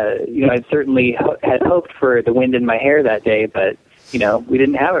 And, I certainly had hoped for the wind in my hair that day, but, we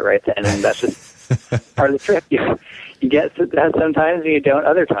didn't have it right then. And that's just part of the trip. You get that sometimes and you don't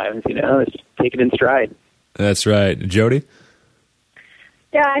other times, just take it in stride. That's right. Jody?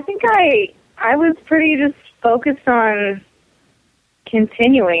 Yeah, I think I was pretty just focused on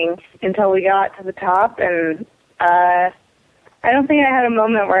continuing until we got to the top, and I don't think I had a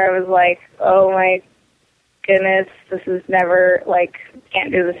moment where I was like, oh my goodness, this is never,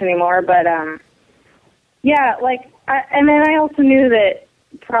 can't do this anymore, but yeah, and then I also knew that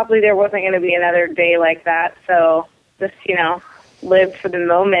probably there wasn't going to be another day like that, so just, lived for the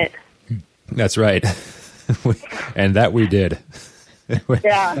moment. That's right. And that we did.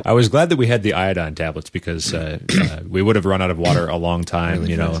 Yeah. I was glad that we had the iodine tablets because we would have run out of water a long time,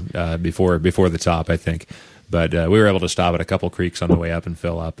 before the top, I think. But we were able to stop at a couple creeks on the way up and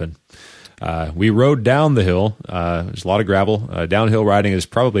fill up. And we rode down the hill. There's a lot of gravel. Downhill riding is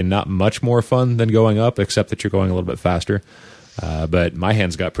probably not much more fun than going up, except that you're going a little bit faster. But my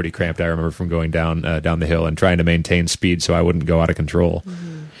hands got pretty cramped, I remember, from going down the hill and trying to maintain speed so I wouldn't go out of control.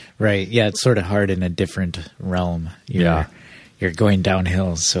 Mm-hmm. Right. Yeah, it's sort of hard in a different realm. You're going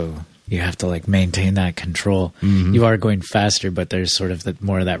downhill, so you have to maintain that control. Mm-hmm. You are going faster, but there's sort of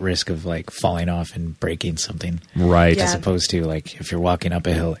more of that risk of falling off and breaking something. Right. As opposed to if you're walking up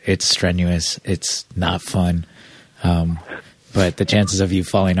a hill, it's strenuous, it's not fun. But the chances of you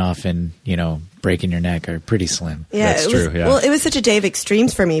falling off and, breaking your neck are pretty slim. Yeah, that's true. Yeah. Well, it was such a day of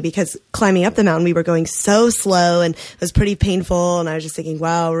extremes for me because climbing up the mountain, we were going so slow and it was pretty painful. And I was just thinking,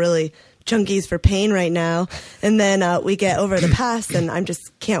 wow, really junkies for pain right now. And then we get over the pass and I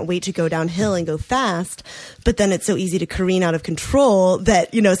just can't wait to go downhill and go fast. But then it's so easy to careen out of control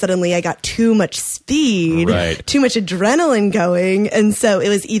that, suddenly I got too much speed, too much adrenaline going. And so it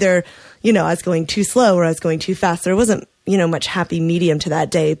was either, I was going too slow or I was going too fast. There wasn't, much happy medium to that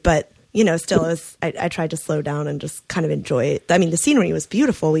day. But still I tried to slow down and just kind of enjoy it. I mean, the scenery was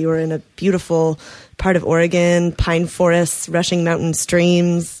beautiful. We were in a beautiful part of Oregon, pine forests, rushing mountain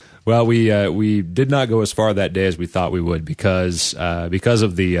streams. Well, we did not go as far that day as we thought we would because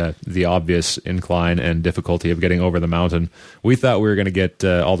of the obvious incline and difficulty of getting over the mountain. We thought we were going to get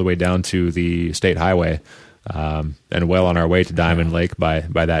all the way down to the state highway and well on our way to Diamond Lake by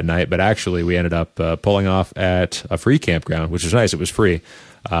that night. But actually, we ended up pulling off at a free campground, which was nice. It was free,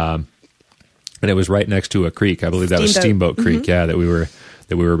 and it was right next to a creek. I believe that was Steamboat Creek. Yeah, that we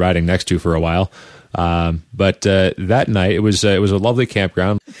were riding next to for a while. But that night it was a lovely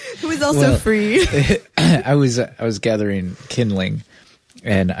campground. It was also free. I was gathering kindling,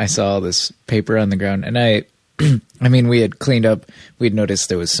 and I saw this paper on the ground, and I mean, we had cleaned up. We'd noticed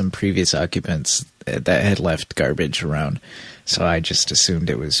there was some previous occupants that had left garbage around, so I just assumed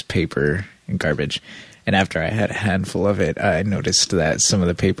it was paper and garbage. And after I had a handful of it, I noticed that some of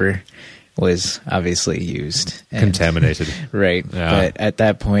the paper was obviously used. Contaminated. Right. Yeah. But at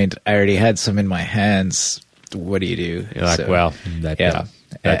that point, I already had some in my hands. What do you do? You're like, well,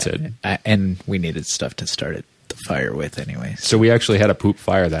 that's it. And we needed stuff to start the fire with anyway. So we actually had a poop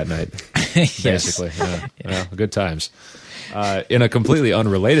fire that night, yes. Basically. Yeah. Good times. In a completely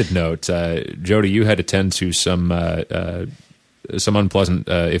unrelated note, Jody, you had to tend to some unpleasant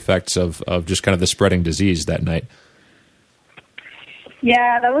effects of just kind of the spreading disease that night.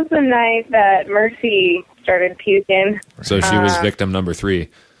 Yeah, that was the night that Mercy started puking. So she was victim number 3.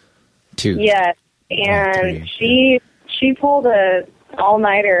 2. Yes, and she pulled a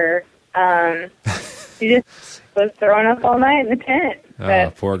all-nighter. She just was throwing up all night in the tent.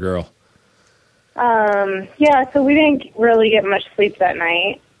 Oh, poor girl. Yeah, so we didn't really get much sleep that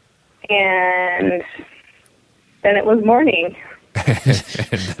night, and then it was morning. And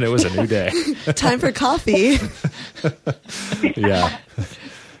then it was a new day. Time for coffee.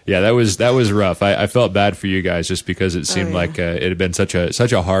 Yeah, that was rough. I felt bad for you guys just because it seemed like it had been such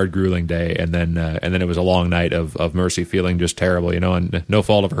a hard, grueling day, and then it was a long night of Mercy feeling just terrible, and no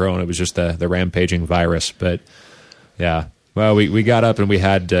fault of her own. It was just the rampaging virus. But yeah, well, we got up and we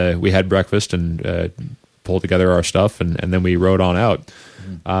had breakfast and pulled together our stuff, and then we rode on out.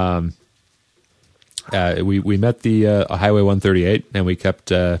 We met the Highway 138, and we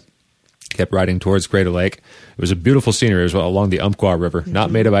kept riding towards Crater Lake. It was a beautiful scenery. It was along the Umpqua River,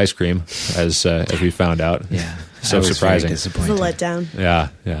 not made of ice cream, as we found out. Yeah, so surprising. It was a letdown. Yeah.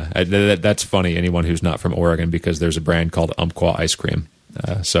 That's funny. Anyone who's not from Oregon, because there's a brand called Umpqua ice cream.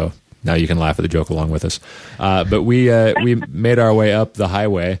 So now you can laugh at the joke along with us. But we made our way up the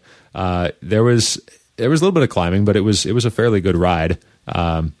highway. There was a little bit of climbing, but it was a fairly good ride.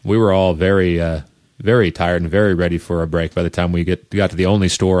 We were all very tired and very ready for a break by the time we got to the only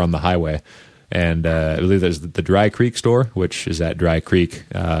store on the highway. And I believe there's the Dry Creek store, which is at Dry Creek,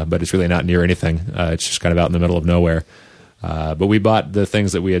 but it's really not near anything. It's just kind of out in the middle of nowhere. But we bought the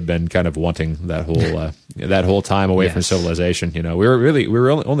things that we had been kind of wanting that whole time away from civilization. We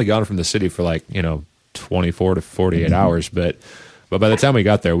were only gone from the city for 24 to 48 hours, but by the time we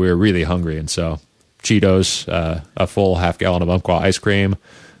got there, we were really hungry, and so Cheetos, a full half gallon of Umpqua ice cream,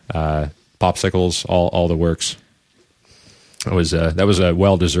 popsicles, all the works. That was a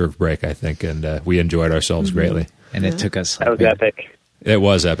well-deserved break, I think, and we enjoyed ourselves greatly. And it took us... That was epic. It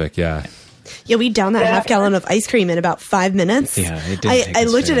was epic, yeah. Yeah, we downed that half gallon of ice cream in about 5 minutes. Yeah, it did. I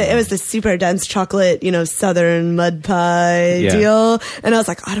looked at it. It was this super dense chocolate, southern mud pie deal. And I was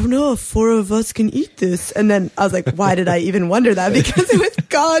like, I don't know if 4 of us can eat this. And then I was like, why did I even wonder that? Because it was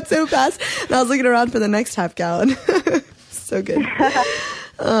gone so fast. And I was looking around for the next half gallon. So good.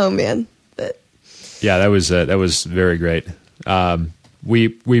 Oh, man. Yeah, that was very great.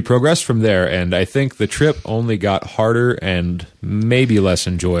 We progressed from there, and I think the trip only got harder and maybe less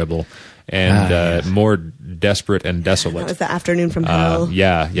enjoyable and more desperate and desolate. That was the afternoon from hell.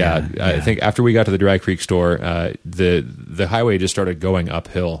 Yeah. I think after we got to the Dry Creek store, the highway just started going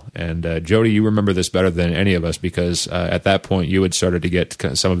uphill. And Jody, you remember this better than any of us because at that point you had started to get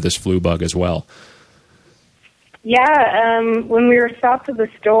some of this flu bug as well. Yeah, when we were stopped at the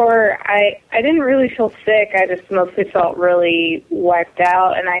store, I didn't really feel sick. I just mostly felt really wiped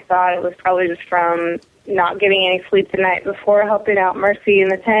out, and I thought it was probably just from not getting any sleep the night before helping out Mercy in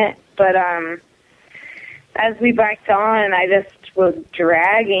the tent. But as we biked on, I just was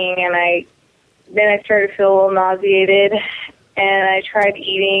dragging, and then I started to feel a little nauseated, and I tried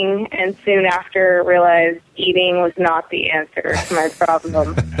eating, and soon after realized eating was not the answer to my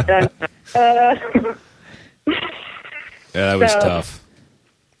problem. Yeah, that was tough.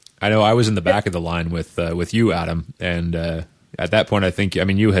 I know I was in the back of the line with you, Adam, and at that point, I think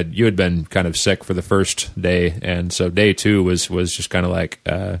you had been kind of sick for the first day, and so day 2 was just kind of like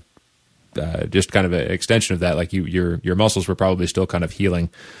just kind of an extension of that. Like your muscles were probably still kind of healing,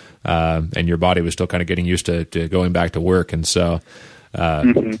 and your body was still kind of getting used to going back to work. And so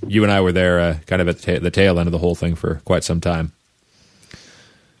you and I were there kind of at the tail end of the whole thing for quite some time.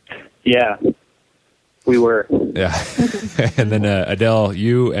 Yeah, we were. Yeah. And then Adele,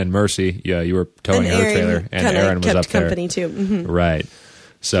 you and Mercy, you were towing her trailer, and Aaron was up there. Company too. Mm-hmm. Right.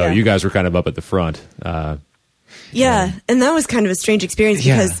 So you guys were kind of up at the front. Yeah, and that was kind of a strange experience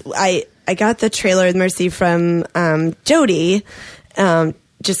because I got the trailer with Mercy from Jody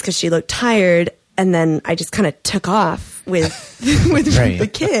just because she looked tired, and then I just kind of took off with the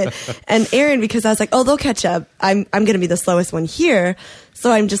kid and Aaron because I was like, oh, they'll catch up. I'm going to be the slowest one here,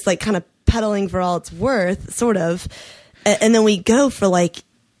 so I'm just like kind of pedaling for all it's worth, sort of, and then we go for like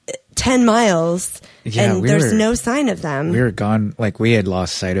 10 miles and there's no sign of them. We were gone. Like, we had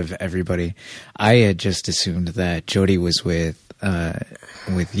lost sight of everybody. I had just assumed that Jody was with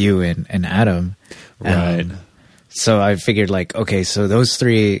you and Adam. Right. So I figured, like, okay, so those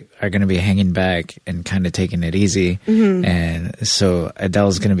three are going to be hanging back and kind of taking it easy. Mm-hmm. And so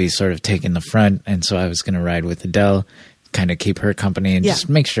Adele's going to be sort of taking the front. And so I was going to ride with Adele, kind of keep her company and just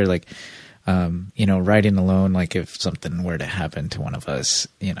make sure, like, riding alone, like if something were to happen to one of us,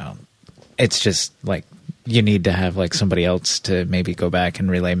 it's just like you need to have like somebody else to maybe go back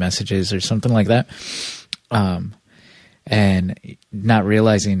and relay messages or something like that. And not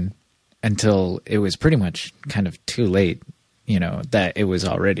realizing until it was pretty much kind of too late, that it was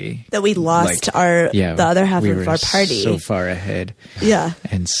already that we lost the other half of our party so far ahead. Yeah.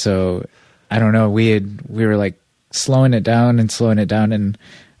 And so I don't know, we were like slowing it down. And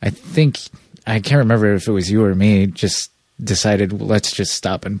I can't remember if it was you or me, just decided, well, let's just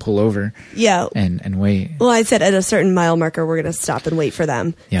stop and pull over. Yeah. And wait. Well, I said at a certain mile marker, we're going to stop and wait for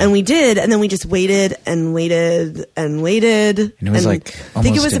them. Yeah. And we did. And then we just waited and waited and waited. And it was like I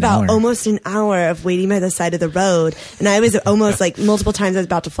think it was about almost an hour of waiting by the side of the road. And I was almost like multiple times I was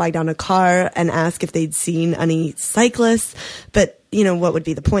about to flag down a car and ask if they'd seen any cyclists. But what would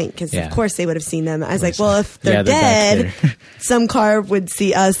be the point? Because of course they would have seen them. I was like, well, if they're dead, some car would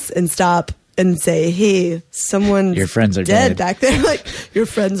see us and stop and say, hey, your friends are dead back there. Like, your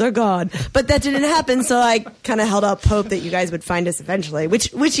friends are gone. But that didn't happen, so I kind of held up hope that you guys would find us eventually,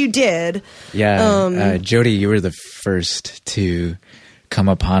 which you did. Yeah. Jody, you were the first to come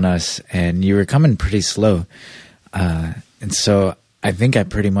upon us, and you were coming pretty slow. And so I think I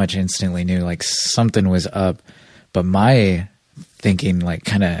pretty much instantly knew, like, something was up. But my thinking, like,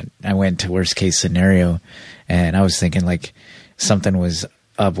 I went to worst case scenario, and I was thinking, like, something was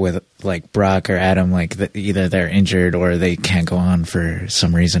up with like Brock or Adam, like either they're injured or they can't go on for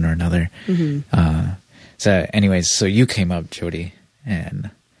some reason or another. Mm-hmm. So anyways, so you came up, Jody,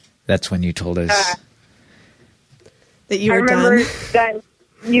 and that's when you told us that you were done. I remember that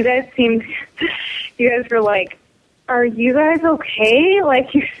you guys were like, are you guys okay?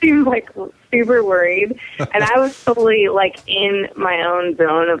 Like, you seemed like super worried. And I was totally like in my own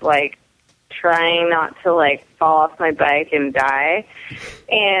zone of like trying not to like fall off my bike and die.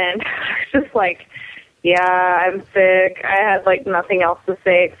 And I was just like, yeah, I'm sick. I had like nothing else to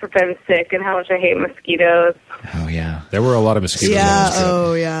say except I'm sick and how much I hate mosquitoes. Oh yeah. There were a lot of mosquitoes. Yeah.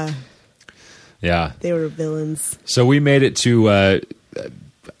 Oh yeah. Yeah. They were villains. So we made it to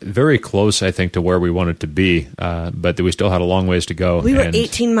very close, I think, to where we wanted to be, but we still had a long ways to go. We were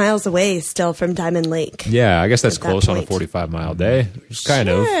 18 miles away still from Diamond Lake. Yeah, I guess that's close on a 45-mile day. Kind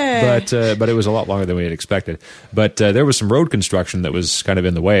of, but it was a lot longer than we had expected. But there was some road construction that was kind of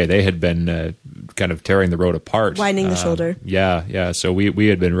in the way. They had been kind of tearing the road apart. Widening the shoulder. Yeah. So we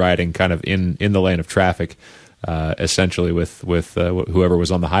had been riding kind of in the lane of traffic, essentially with whoever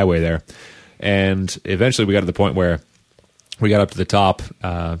was on the highway there. And eventually we got to the point where we got up to the top.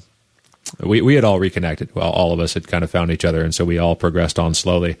 We had all reconnected. Well, all of us had kind of found each other, and so we all progressed on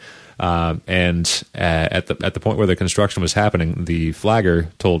slowly. And at the point where the construction was happening, the flagger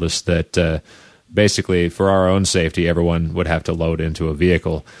told us that basically, for our own safety, everyone would have to load into a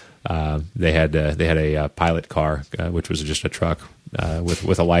vehicle. They had a pilot car, which was just a truck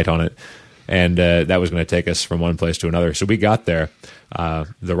with a light on it. And that was going to take us from one place to another. So we got there.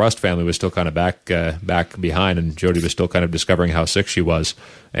 The Rust family was still kind of back behind, and Jody was still kind of discovering how sick she was.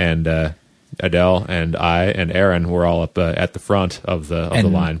 And Adele and I and Aaron were all up at the front of the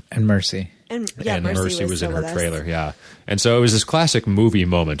line. And Mercy. And Mercy was in her trailer. Yeah. And so it was this classic movie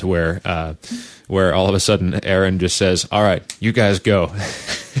moment where all of a sudden Aaron just says, "All right, you guys go."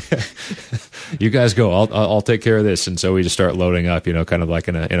 You guys go. I'll take care of this. And so we just start loading up, kind of like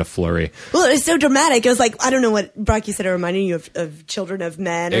in a flurry. Well, it was so dramatic. It was like, I don't know what, Brock, you said it reminded you of Children of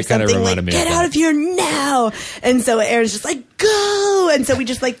Men or it something. It kind of reminded me get out of here now. And so Aaron's just like, go. And so we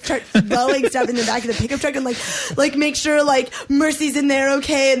just like start throwing stuff in the back of the pickup truck and like make sure like Mercy's in there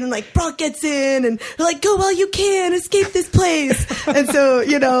okay. And then like Brock gets in and we're like, go while you can, escape this place. And so,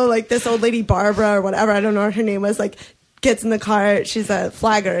 like this old lady, Barbara or whatever, I don't know what her name was, like, gets in the car. She's a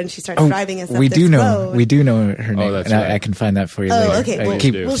flagger, and she starts driving us up this road. We do know her name, and right. I can find that for you later. Okay.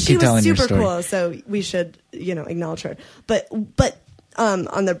 Well, she was super cool, so we should, acknowledge her. But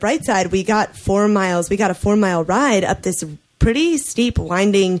on the bright side, we got 4 miles. We got a 4-mile ride up this pretty steep,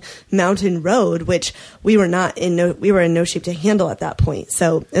 winding mountain road, which we were in no shape to handle at that point.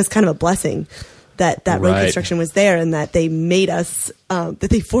 So it was kind of a blessing that road construction was there, and that they made us, that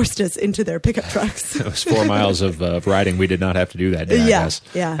they forced us into their pickup trucks. It was 4 miles of riding. We did not have to do that day, I guess.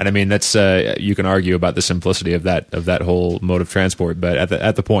 Yeah. And I mean, that's you can argue about the simplicity of that whole mode of transport, but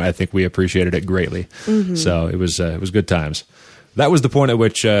at the point, I think we appreciated it greatly. Mm-hmm. So it was good times. That was the point at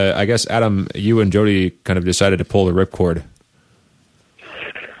which I guess Adam, you and Jody kind of decided to pull the ripcord.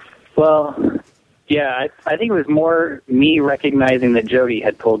 Well, yeah, I think it was more me recognizing that Jody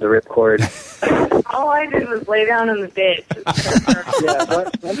had pulled the ripcord. All I did was lay down in the ditch. Yeah,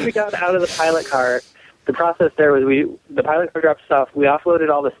 once we got out of the pilot car, the process there was the pilot car dropped us off, we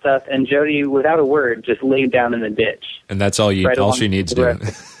offloaded all the stuff, and Jody, without a word, just laid down in the ditch. And that's all she needs to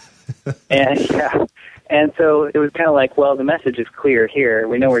do. And so it was kind of like, well, the message is clear here.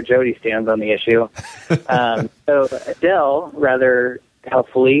 We know where Jody stands on the issue. So Adele, rather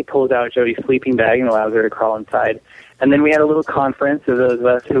helpfully, pulls out Jody's sleeping bag and allows her to crawl inside. And then we had a little conference of those of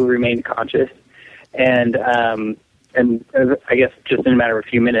us who remained conscious. And I guess just in a matter of a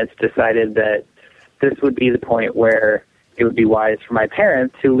few minutes decided that this would be the point where it would be wise for my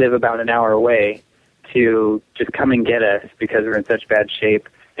parents, who live about an hour away, to just come and get us because we're in such bad shape.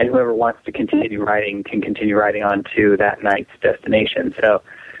 And whoever wants to continue riding can continue riding on to that night's destination. So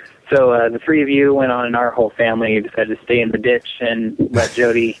the three of you went on, and our whole family decided to stay in the ditch and let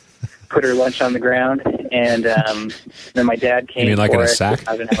Jody put her lunch on the ground. And then my dad came. You mean like in a sack?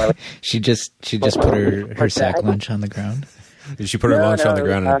 She just put her sack lunch on the ground. Did she put her lunch on the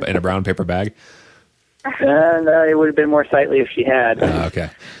ground in a brown paper bag? No, it would have been more sightly if she had. Okay.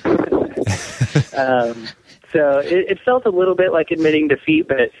 So it felt a little bit like admitting defeat,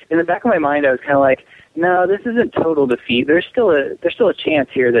 but in the back of my mind, I was kind of like, no, this isn't total defeat. There's still a chance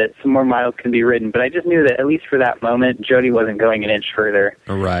here that some more miles can be ridden. But I just knew that at least for that moment, Jody wasn't going an inch further.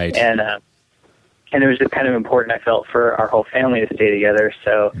 Right. And it was just kind of important, I felt, for our whole family to stay together.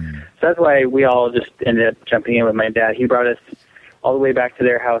 So that's why we all just ended up jumping in with my dad. He brought us all the way back to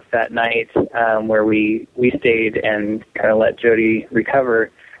their house that night, where we stayed and kind of let Jody recover.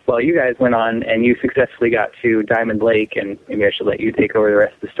 Well, you guys went on and you successfully got to Diamond Lake, and maybe I should let you take over the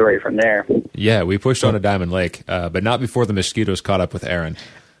rest of the story from there. Yeah, we pushed on to Diamond Lake, but not before the mosquitoes caught up with Aaron.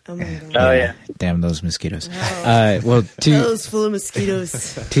 Oh, my God. Oh, yeah. Damn those mosquitoes. Oh. Those full of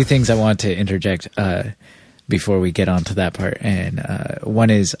mosquitoes. Two things I want to interject before we get on to that part. And one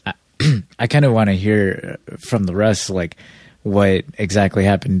is I kind of want to hear from the Russ, like, what exactly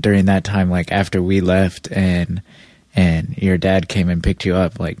happened during that time, like after we left and your dad came and picked you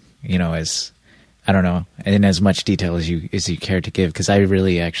up, like, as, I don't know, in as much detail as you care to give, because I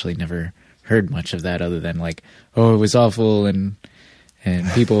really actually never heard much of that other than like, oh, it was awful and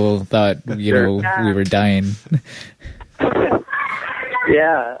people thought, we were dying.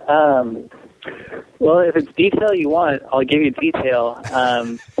 Yeah. Well, if it's detail you want, I'll give you detail.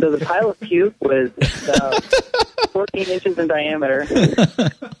 So the pile of puke was 14 inches in diameter.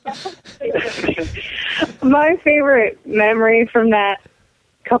 My favorite memory from that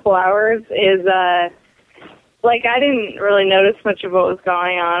couple hours is, I didn't really notice much of what was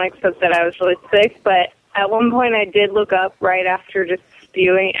going on except that I was really sick, but at one point I did look up right after just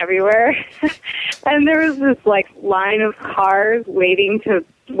spewing everywhere, and there was this, line of cars waiting.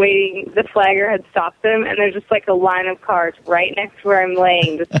 The flagger had stopped them, and there's just, a line of cars right next to where I'm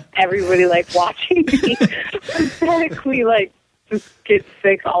laying, just everybody, watching me pathetically, just get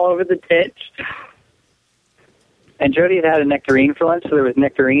sick all over the ditch. And Jody had a nectarine for lunch, so there was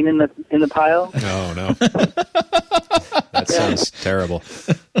nectarine in the pile. Oh, no. That sounds terrible.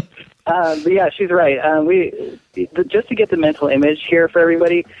 But yeah, she's right. Just to get the mental image here for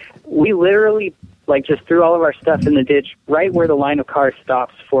everybody, we literally just threw all of our stuff in the ditch right where the line of cars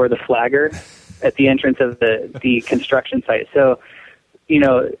stops for the flagger at the entrance of the construction site. So, you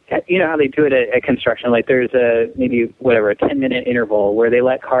know how they do it at construction. There's a 10-minute interval where they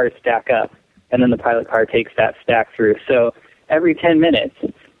let cars stack up, and then the pilot car takes that stack through. So every 10 minutes,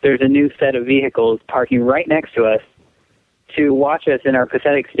 there's a new set of vehicles parking right next to us to watch us in our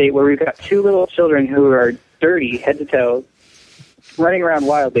pathetic state where we've got two little children who are dirty head to toe, running around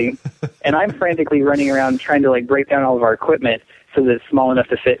wildly, and I'm frantically running around trying to like break down all of our equipment so that it's small enough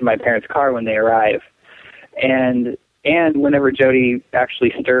to fit in my parents' car when they arrive. And whenever Jody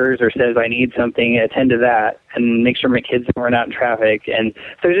actually stirs or says I need something, attend to that and make sure my kids don't run out in traffic. And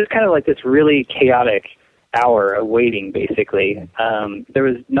so it's just kind of like this really chaotic hour of waiting, basically. There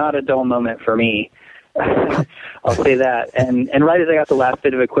was not a dull moment for me. I'll say that. And right as I got the last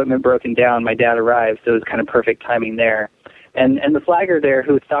bit of equipment broken down, my dad arrived, so it was kind of perfect timing there. And the flagger there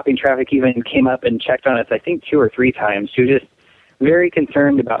who was stopping traffic even came up and checked on us, I think 2 or 3 times. She was just very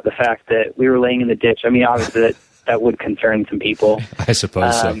concerned about the fact that we were laying in the ditch. I mean, obviously that would concern some people. I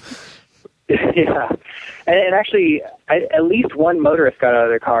suppose so. Yeah. And actually, at least one motorist got out of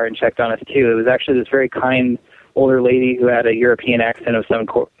their car and checked on us, too. It was actually this very kind older lady who had a European accent of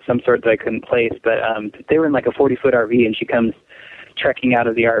some sort that I couldn't place. But they were in like a 40-foot RV, and she comes trekking out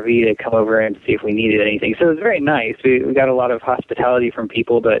of the RV to come over and see if we needed anything. So it was very nice. We got a lot of hospitality from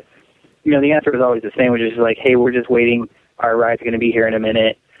people, but, you know, the answer was always the same, which is like, hey, we're just waiting. Our ride's going to be here in a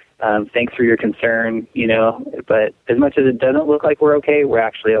minute. Thanks for your concern, you know. But as much as it doesn't look like we're okay, we're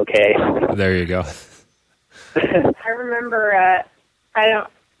actually okay. There you go. I remember, I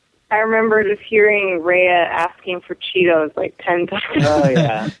remember just hearing Rhea asking for Cheetos like 10 times. Oh,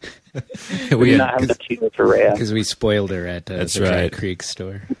 yeah. We did not have enough Cheetos for Rhea. Because we spoiled her at the Dry Creek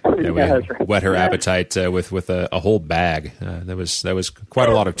store. Yeah, we whet her appetite with a whole bag. That was quite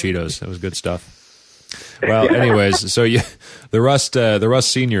a lot of Cheetos. That was good stuff. Well, anyways, so the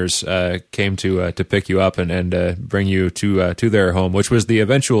Rust seniors came to pick you up and bring you to their home, which was the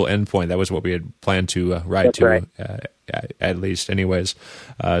eventual endpoint. That was what we had planned to ride That's to, right. at least. Anyways,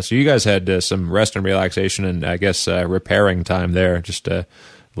 so you guys had some rest and relaxation and I guess repairing time there, just to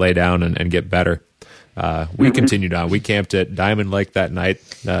lay down and get better. We continued on. We camped at Diamond Lake that night.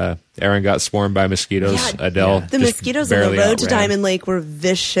 Aaron got swarmed by mosquitoes. Yeah, Adele, the mosquitoes on the road to Diamond Lake were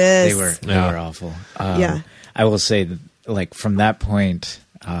vicious. They were awful. I will say, like from that point,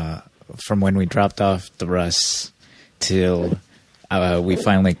 from when we dropped off the Russ till we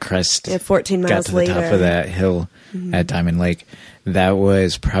finally 14 miles got to the later. top of that hill at Diamond Lake, that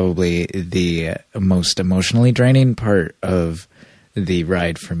was probably the most emotionally draining part of the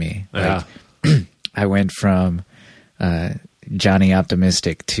ride for me. Yeah. Like, I went from Johnny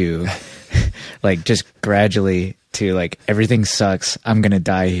optimistic to like just gradually to like everything sucks. I'm gonna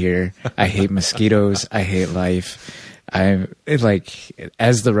die here. I hate mosquitoes. I hate life.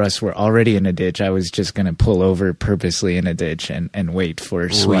 As the Russ were already in a ditch, I was just gonna pull over purposely in a ditch and wait for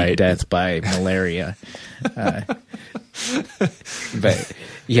sweet death by malaria. But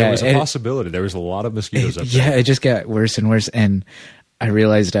yeah, it was a possibility. There was a lot of mosquitoes up there. Yeah, it just got worse and worse, and I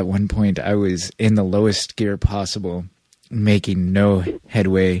realized at one point I was in the lowest gear possible, making no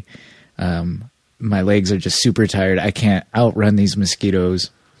headway. My legs are just super tired. I can't outrun these mosquitoes.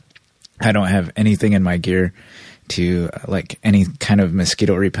 I don't have anything in my gear to like any kind of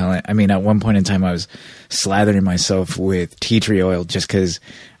mosquito repellent. I mean, at one point in time, I was slathering myself with tea tree oil just because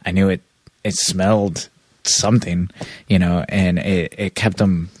I knew it smelled something, you know, and it kept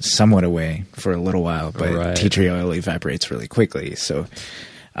them somewhat away for a little while. But tea tree oil evaporates really quickly. So,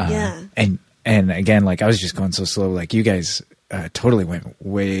 and again, like I was just going so slow. Like you guys totally went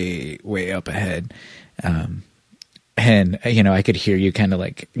way up ahead. And, you know, I could hear you kind of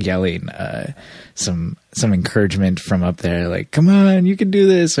like yelling some encouragement from up there, like, come on, you can do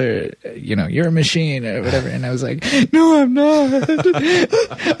this, or, you know, you're a machine, or whatever. And I was like, no, I'm not.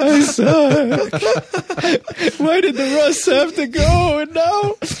 I suck. Why did the Russ have to go? And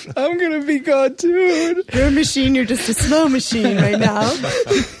now I'm going to be gone too. You're a machine. You're just a slow machine right now.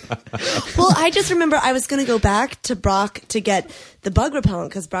 Well, I just remember I was going to go back to Brock to get the bug repellent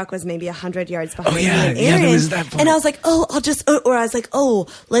because Brock was maybe 100 yards behind me and Aaron. Yeah, there was that point. And I was like,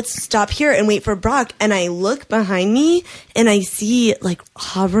 let's stop here and wait for Brock. And I look behind me and I see like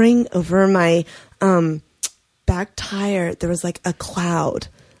hovering over my back tire, there was like a cloud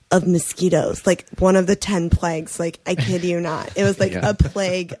of mosquitoes, like one of the 10 plagues. Like, I kid you not. It was like a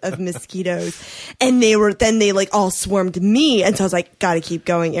plague of mosquitoes. And they like all swarmed me. And so I was like, gotta keep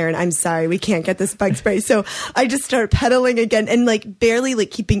going, Aaron. I'm sorry. We can't get this bug spray. So I just started pedaling again and like barely like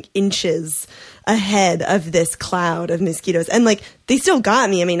keeping inches ahead of this cloud of mosquitoes. And like, they still got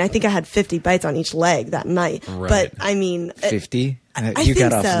me. I mean, I think I had 50 bites on each leg that night. Right. But I mean, 50? You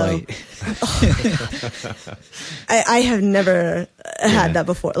got off so. light. I have never had that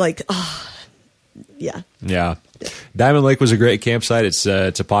before. Like, yeah. Diamond Lake was a great campsite. It's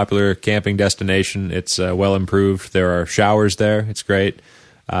a popular camping destination. It's well improved. There are showers there. It's great.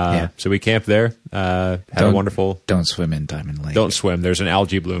 So we camped there. Had a wonderful. Don't swim in Diamond Lake. Don't swim. There's an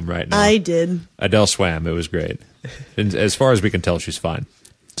algae bloom right now. I did. Adele swam. It was great. And as far as we can tell, she's fine.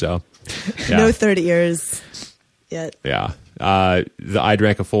 So, yeah. No third ears yet. Yeah. I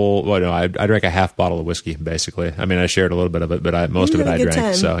drank I drank a half bottle of whiskey, basically. I mean, I shared a little bit of it, but most of it I drank.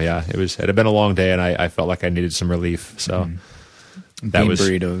 Time. So, yeah, it had been a long day, and I felt like I needed some relief. So, bean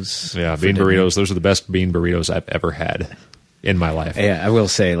burritos. Yeah, bean burritos. Those are the best bean burritos I've ever had in my life. Yeah, I will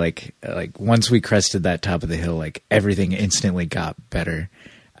say, like once we crested that top of the hill, like everything instantly got better.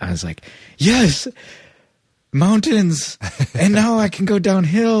 I was like, yes, mountains, and now I can go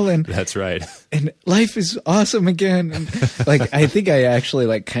downhill, and that's right. And life is awesome again. And, like, I think I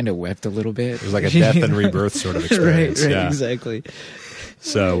actually kind of wept a little bit. It was like a death and rebirth sort of experience. Right, yeah. Exactly.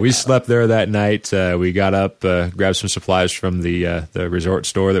 So we slept there that night. We got up, grabbed some supplies from the resort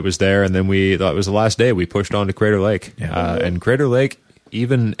store that was there, and then we thought it was the last day. We pushed on to Crater Lake. Yeah. And Crater Lake,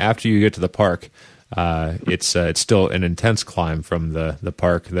 even after you get to the park, it's still an intense climb from the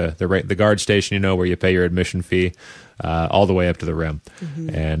park, the guard station, where you pay your admission fee, all the way up to the rim.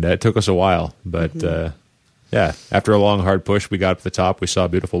 And it took us a while, but yeah, after a long, hard push, we got up to the top. We saw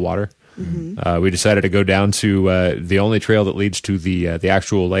beautiful water. We decided to go down to the only trail that leads to the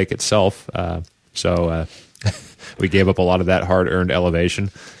actual lake itself. So we gave up a lot of that hard-earned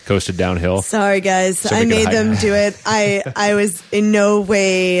elevation, coasted downhill. Sorry, guys. I made them do it. I was in no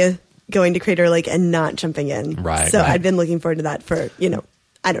way going to Crater Lake and not jumping in. Right. So I'd been looking forward to that for,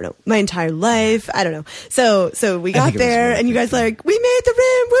 I don't know, my entire life. I don't know. So we got there, and you guys were like, we made the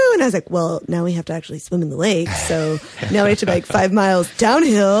rim, woo! And I was like, well, now we have to actually swim in the lake. So now we have to bike 5 miles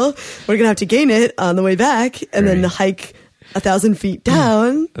downhill. We're going to have to gain it on the way back, and then hike 1,000 feet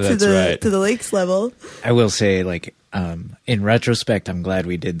down to the lake's level. I will say, in retrospect, I'm glad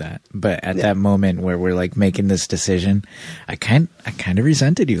we did that. But at that moment where we're making this decision, I kind of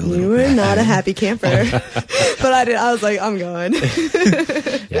resented you a little bit. You were not a happy camper, but I was like, I'm going.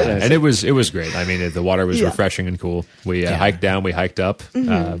 Yeah, and it was great. I mean, the water was refreshing and cool. We hiked down, we hiked up,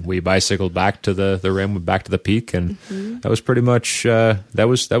 we bicycled back to the rim, back to the peak, and that was pretty much that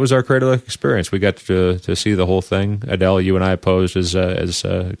was our Crater Lake experience. We got to see the whole thing. Adele, you and I posed as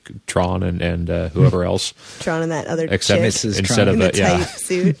Tron and whoever else. Tron and that other Except chick Mrs. Instead of in a tight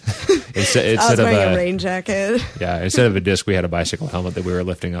suit. I was wearing a rain jacket. Yeah, instead of a disc, we had a bicycle helmet that we were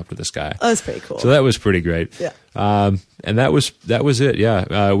lifting up to the sky. That was pretty cool. So that was pretty great. Yeah. And that was it.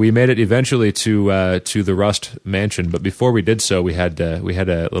 Yeah, we made it eventually to the Rust Mansion, but before we did so, we had a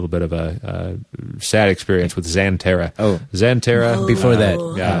little bit of a sad experience with Xanterra. Oh, Xanterra. Before that,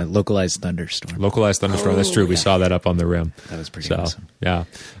 localized thunderstorm. Localized thunderstorm. That's true. We saw that up on the rim. That was pretty awesome. Yeah.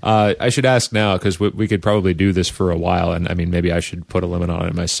 I should ask now, because we could probably do this for a while, and I mean, maybe I should put a limit on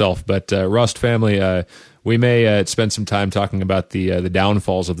it myself. But Rust family. We may spend some time talking about the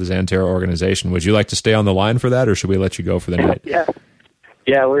downfalls of the Xanterra organization. Would you like to stay on the line for that, or should we let you go for the night?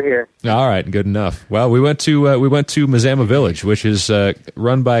 Yeah, we're here. All right, good enough. Well, we went to Mazama Village, which is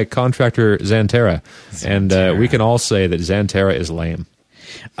run by contractor Xanterra, and we can all say that Xanterra is lame.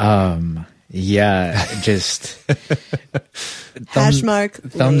 Yeah, just thumbs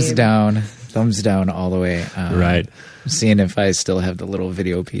down all the way. Right. Seeing if I still have the little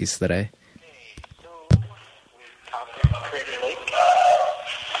video piece that I. Crater Lake.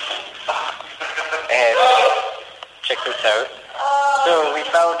 And check this out. So we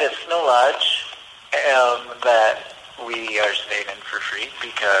found a snow lodge that we are staying in for free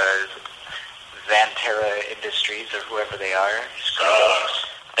because Xanterra Industries, or whoever they are, screwed up.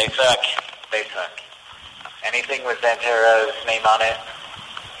 They suck. They suck. Anything with Xanterra's name on it,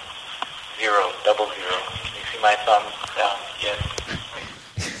 0, 00. Can you see my thumb down? Yes.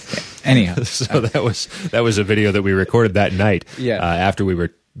 Anyhow, so that was a video that we recorded that night. Yeah. After we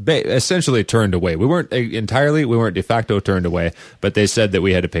were essentially turned away. We weren't de facto turned away, but they said that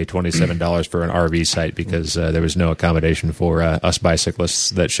we had to pay $27 for an RV site because there was no accommodation for us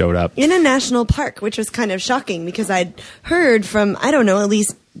bicyclists that showed up in a national park, which was kind of shocking because I'd heard from, I don't know, at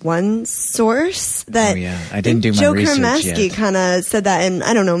least one source that I didn't do my Joe research Kermasky kind of said that, and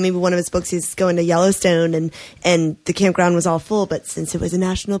I don't know, maybe one of his books he's going to Yellowstone and the campground was all full, but since it was a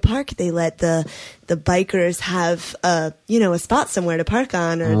national park, they let the bikers have a spot somewhere to park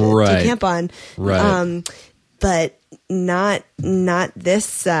on or to camp on. Right. But not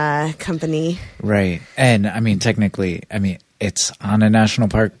this company. Right. And I mean, technically, it's on a national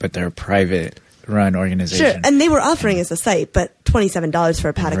park, but they're a private run organization. Sure. And they were offering us a site, but $27 for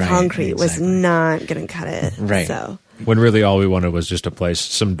a pad of concrete was not going to cut it. Right. So. When really all we wanted was just a place,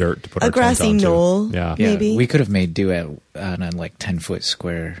 some dirt to put our tent onto. A grassy knoll, yeah. maybe. We could have made do on a 10-foot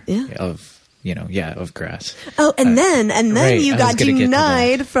square of of grass. Oh, and then right, you got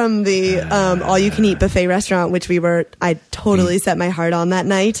denied from the all-you-can-eat buffet restaurant, which I totally set my heart on that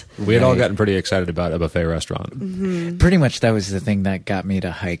night. We had all gotten pretty excited about a buffet restaurant. Mm-hmm. Pretty much that was the thing that got me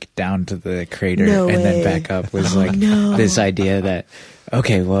to hike down to the crater then back up was this idea that,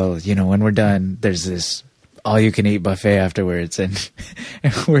 okay, well, when we're done, there's this all-you-can-eat buffet afterwards, and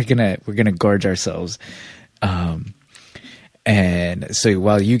we're gonna gorge ourselves. And so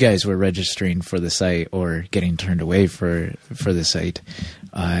while you guys were registering for the site or getting turned away for the site,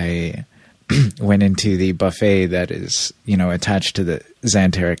 I went into the buffet that is, attached to the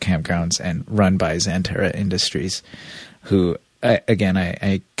Xanterra campgrounds and run by Xanterra Industries, who,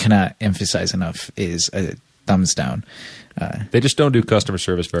 I cannot emphasize enough, is a thumbs down. They just don't do customer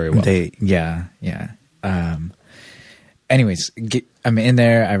service very well. Anyways, I'm in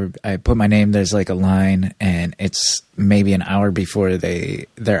there. I put my name. There's like a line, and it's maybe an hour before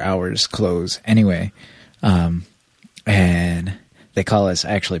their hours close. Anyway, and they call us.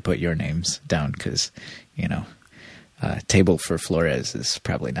 I actually put your names down because, table for Flores is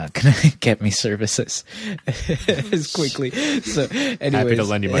probably not going to get me services as quickly. So, anyways, happy to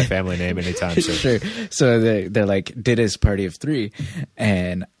lend you my family name anytime. Sure. So they're like, did his party of 3,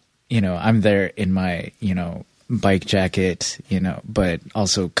 and I'm there in my bike jacket, but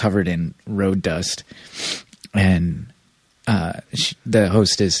also covered in road dust. And the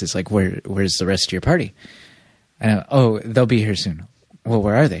hostess is like, where's the rest of your party? And they'll be here soon. Well,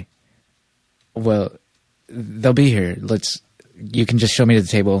 where are they? Well, they'll be here. You can just show me to the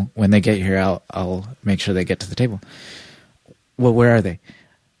table. When they get here, I'll make sure they get to the table. Well, where are they?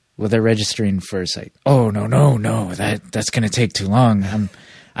 Well, they're registering for a site. Oh, no. That's going to take too long.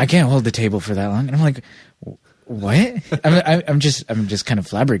 I can't hold the table for that long. And I'm like, what? I'm just kind of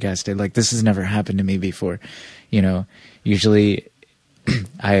flabbergasted. Like, this has never happened to me before. Usually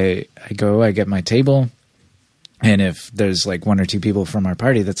I get my table, and if there's like 1 or 2 people from our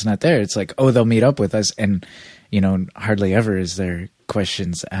party that's not there, it's like, they'll meet up with us. And, hardly ever is there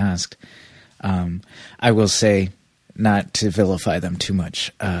questions asked. I will say, not to vilify them too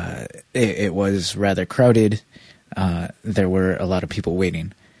much, it was rather crowded. There were a lot of people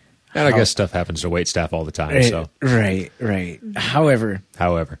waiting. And I guess stuff happens to wait staff all the time. So right. However,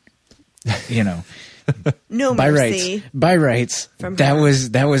 no mercy. By rights,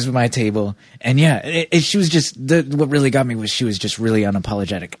 that was my table. And she was just what really got me was she was just really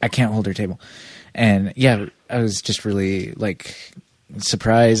unapologetic. I can't hold her table, and I was just really like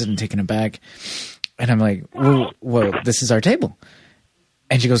surprised and taken aback. And I'm like, well, this is our table.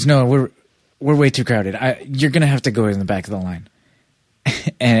 And she goes, no, we're way too crowded. You're gonna have to go in the back of the line.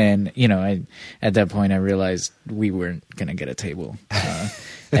 And at that point I realized we weren't gonna get a table,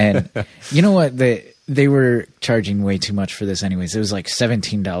 and you know what, they were charging way too much for this anyways. It was like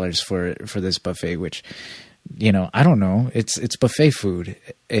 $17 for this buffet, which I don't know, it's buffet food,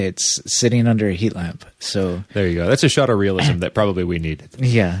 it's sitting under a heat lamp. So there you go. That's a shot of realism that probably we needed.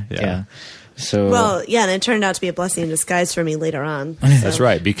 Yeah. So and it turned out to be a blessing in disguise for me later on. So. That's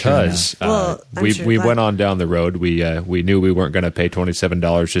right, because we went on down the road. We knew we weren't going to pay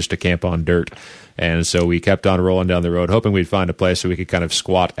 $27 just to camp on dirt, and so we kept on rolling down the road, hoping we'd find a place so we could kind of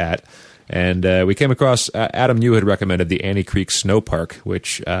squat at. And we came across, Adam, you had recommended the Annie Creek Snow Park,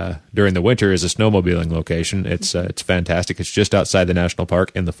 which during the winter is a snowmobiling location. It's fantastic. It's just outside the national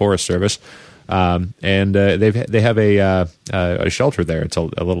park in the Forest Service. And they have a shelter there. It's a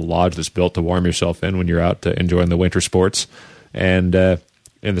little lodge that's built to warm yourself in when you're out enjoying the winter sports. And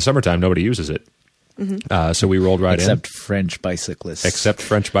in the summertime, nobody uses it. Mm-hmm. So we rolled right Except French bicyclists.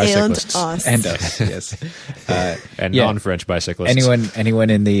 And us, yes. And non-French bicyclists. Anyone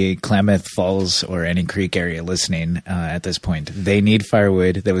in the Klamath Falls or any creek area listening at this point, they need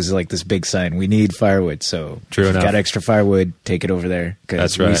firewood. There was like this big sign, we need firewood. So True enough. Got extra firewood, take it over there.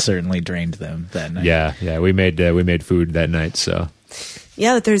 That's right. We certainly drained them that night. Yeah. We made food that night, so...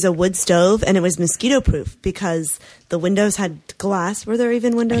 Yeah, but there's a wood stove, and it was mosquito-proof because the windows had glass. Were there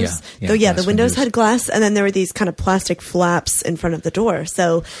even windows? The windows had glass, and then there were these kind of plastic flaps in front of the door,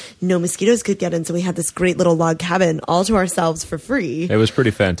 so no mosquitoes could get in. So we had this great little log cabin all to ourselves for free. It was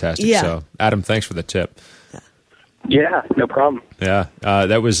pretty fantastic. Yeah. So, Adam, thanks for the tip. Yeah, no problem. Yeah,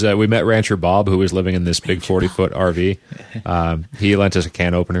 that was we met Rancher Bob, who was living in this big 40-foot RV. He lent us a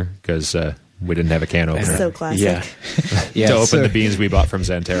can opener because... we didn't have a can opener. So classic. Yeah, to open the beans we bought from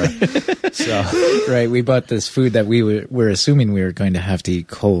Xanterra. So right, we bought this food that we were assuming we were going to have to eat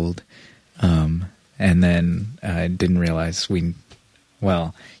cold, and then I didn't realize you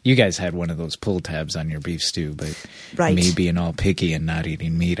guys had one of those pull tabs on your beef stew, but right. Me being all picky and not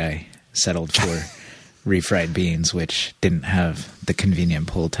eating meat, I settled for refried beans, which didn't have the convenient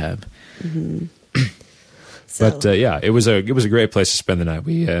pull tab. Mm-hmm. But it was a great place to spend the night.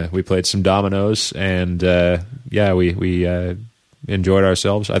 We played some dominoes, and we enjoyed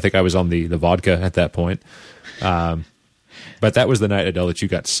ourselves. I think I was on the vodka at that point. But that was the night, Adele, that you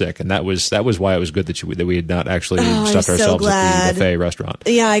got sick, and that was why it was good that we had not actually stuffed ourselves at the buffet restaurant.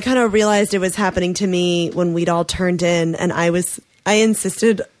 Yeah, I kind of realized it was happening to me when we'd all turned in, and I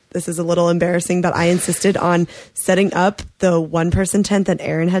insisted. This is a little embarrassing, but I insisted on setting up the one-person tent that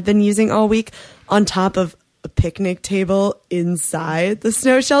Aaron had been using all week on top of a picnic table inside the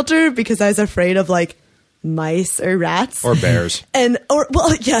snow shelter because I was afraid of mice or rats or bears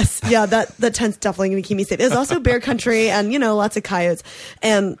that tent's definitely going to keep me safe. It was also bear country and lots of coyotes,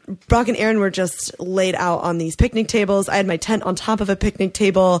 and Brock and Aaron were just laid out on these picnic tables. I had my tent on top of a picnic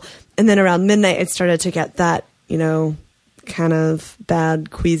table, and then around midnight it started to get that kind of bad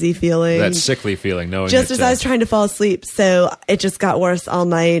queasy feeling, that sickly feling, knowing just as I was trying to fall asleep. So it just got worse all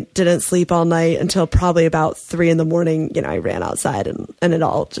night. Didn't sleep all night until probably about 3 a.m. I ran outside and it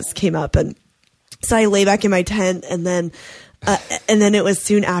all just came up, and so I lay back in my tent, and then it was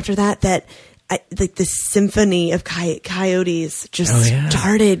soon after that the symphony of coyotes just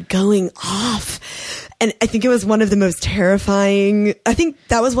started going off. And I think it was one of the most terrifying. I think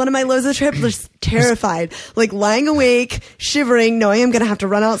that was one of my lows of the trip. Just terrified, lying awake, shivering, knowing I'm going to have to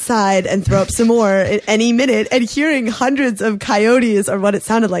run outside and throw up some more at any minute, and hearing hundreds of coyotes, or what it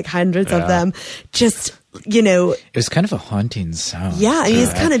sounded like, hundreds of them, just. It was kind of a haunting sound. Yeah, I mean,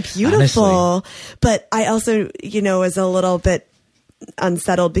 it's kind of beautiful. Honestly. But I also, was a little bit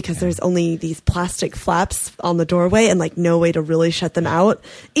unsettled because there's only these plastic flaps on the doorway and no way to really shut them out,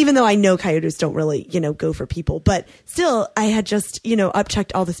 even though I know coyotes don't really go for people. But still, I had just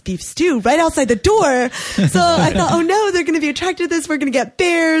upchecked all this beef stew right outside the door, so I thought, oh no, they're going to be attracted to this, we're going to get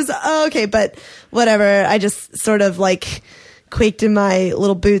bears. Okay, but whatever. I just sort of quaked in my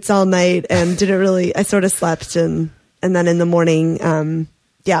little boots all night and didn't really. I sort of slept, and then in the morning,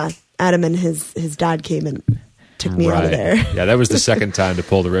 Adam and his dad came and took me out of there. Yeah, that was the second time to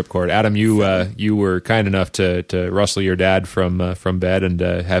pull the ripcord. Adam, you were kind enough to rustle your dad from bed and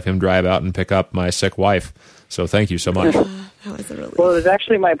have him drive out and pick up my sick wife. So thank you so much. That was a relief. Well, it was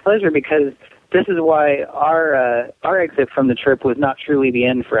actually my pleasure, because this is why our exit from the trip was not truly the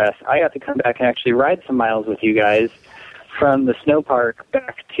end for us. I got to come back and actually ride some miles with you guys from the snow park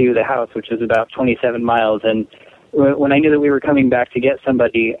back to the house, which is about 27 miles. And when I knew that we were coming back to get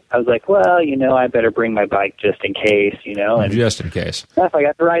somebody, I was like, well, I better bring my bike just in case, and just in case. I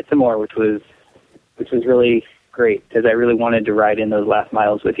got to ride some more, which was really great, because I really wanted to ride in those last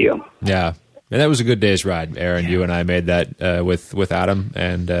miles with you. Yeah. And that was a good day's ride, Aaron. You and I made that with Adam,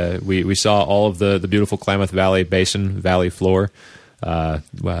 and we saw all of the beautiful Klamath Valley Basin, valley floor.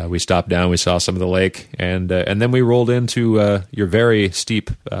 We stopped down, we saw some of the lake, and then we rolled into your very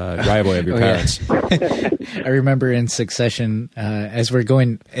steep driveway of your parents. Yeah. I remember in succession, as we're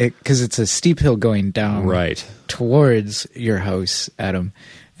going, because it's a steep hill going down towards your house, Adam,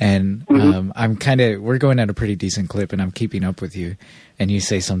 and we're going at a pretty decent clip, and I'm keeping up with you, and you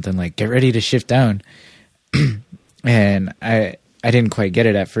say something like, "Get ready to shift down," and I didn't quite get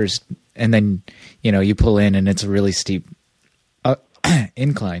it at first, and then you pull in, and it's a really steep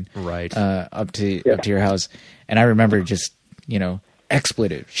incline up to your house, and I remember just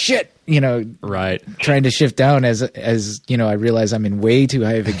expletive shit, trying to shift down as I realize I'm in way too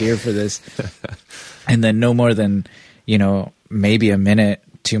high of a gear for this, and then no more than maybe a minute,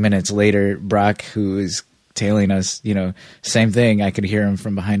 2 minutes later, Brock, who is tailing us, same thing, I could hear him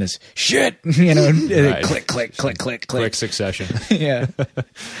from behind us, shit, click click click click quick succession. Yeah.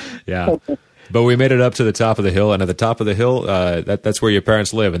 But we made it up to the top of the hill, and at the top of the hill, that's where your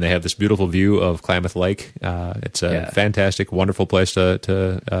parents live, and they have this beautiful view of Klamath Lake. It's a fantastic, wonderful place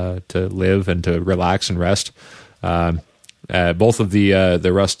to live and to relax and rest. Both of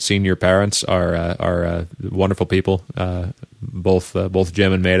the Rust senior parents are wonderful people. Both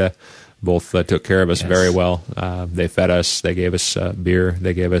Jim and Maida. Both took care of us very well. They fed us. They gave us beer.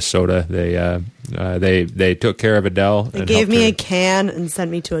 They gave us soda. They took care of Adele. They gave me a can and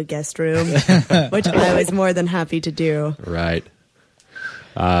sent me to a guest room, which I was more than happy to do. Right.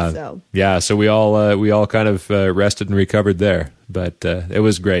 So we all kind of rested and recovered there, but it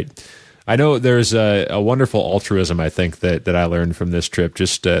was great. I know there's a wonderful altruism, I think, that I learned from this trip.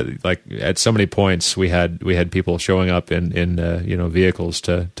 Just at so many points, we had people showing up in vehicles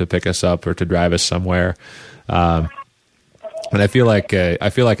to pick us up or to drive us somewhere, and I feel like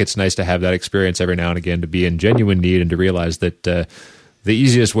it's nice to have that experience every now and again, to be in genuine need and to realize that the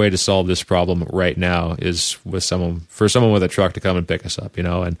easiest way to solve this problem right now is for someone with a truck to come and pick us up,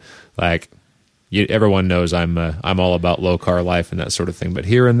 and everyone knows I'm all about low car life and that sort of thing. But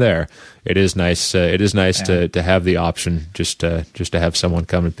here and there, it is nice. It is nice to have the option just to have someone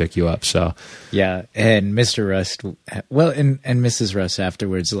come and pick you up. So yeah, and Mr. Rust, and Mrs. Rust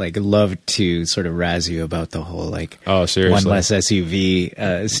afterwards, like, loved to sort of razz you about the whole like seriously, one less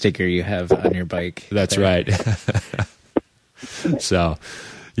SUV sticker you have on your bike. That's right. So,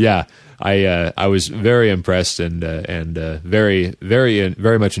 yeah. I was very impressed and very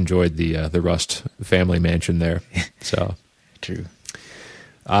much enjoyed the Rust family mansion there. So true.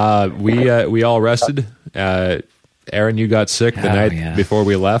 We all rested. Aaron, you got sick the night before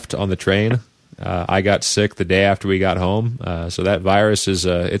we left on the train. I got sick the day after we got home. So that virus is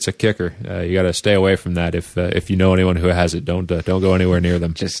it's a kicker. You got to stay away from that. If you know anyone who has it, don't go anywhere near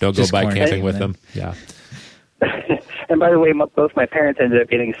them. Don't go bike camping with them. Yeah. And by the way, both my parents ended up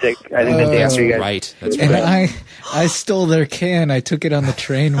getting sick. I think the day after you guys. Right. That's and right. I stole their can. I took it on the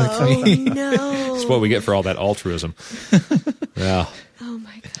train with me. No. That's what we get for all that altruism. Yeah. Oh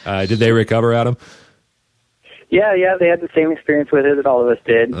my god. Did they recover, Adam? Yeah, they had the same experience with it that all of us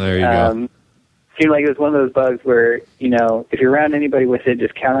did. There you go. Seemed like it was one of those bugs where, if you're around anybody with it,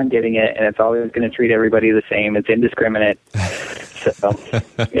 just count on getting it, and it's always going to treat everybody the same. It's indiscriminate. So,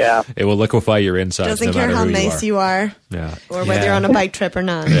 yeah. It will liquefy your insides. Doesn't no care matter how who nice you are. Yeah. Or whether you're on a bike trip or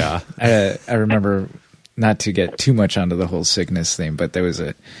not. Yeah. I remember, not to get too much onto the whole sickness thing, but there's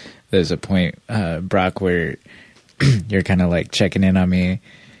a point, Brock, where you're kind of like checking in on me.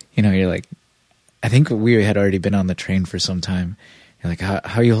 You're like, I think we had already been on the train for some time. You're like,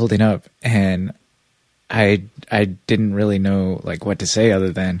 how are you holding up? And I didn't really know like what to say other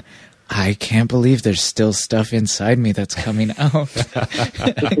than, I can't believe there's still stuff inside me that's coming out.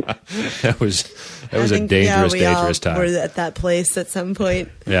 That was a dangerous time. We're at that place at some point.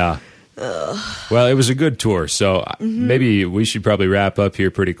 Yeah. Well, it was a good tour, so maybe we should probably wrap up here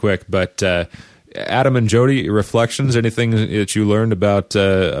pretty quick. But Adam and Jody, reflections? Anything that you learned about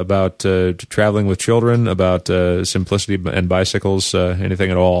traveling with children, about simplicity and bicycles? Anything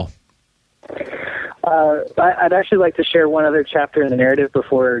at all? I'd actually like to share one other chapter in the narrative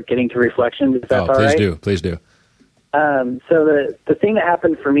before getting to reflections, if that's all right. Please do. So the thing that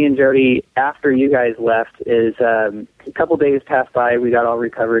happened for me and Jody after you guys left is a couple days passed by, we got all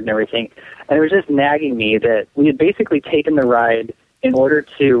recovered and everything, and it was just nagging me that we had basically taken the ride in order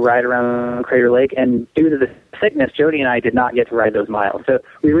to ride around Crater Lake, and due to the sickness, Jody and I did not get to ride those miles. So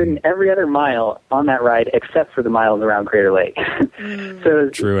we've ridden every other mile on that ride except for the miles around Crater Lake. So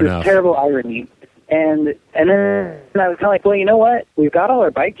it was terrible irony. And then I was kind of like, well, you know what? We've got all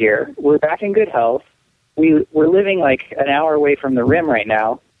our bike gear. We're back in good health. We're living like an hour away from the rim right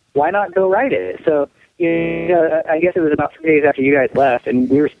now. Why not go ride it? So, I guess it was about 3 days after you guys left, and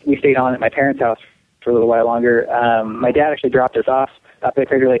we stayed on at my parents' house for a little while longer. My dad actually dropped us off up at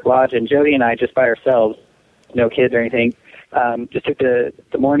Crater Lake Lodge, and Jody and I, just by ourselves, no kids or anything, just took the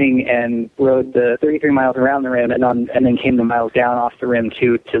morning and rode the 33 miles around the rim and then came the miles down off the rim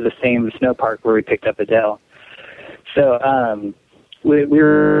to the same snow park where we picked up Adele. So we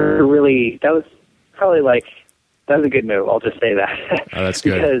were really, that was a good move. I'll just say that. Oh, that's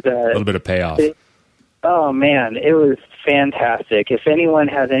good. Because, a little bit of payoff. Oh man, it was fantastic. If anyone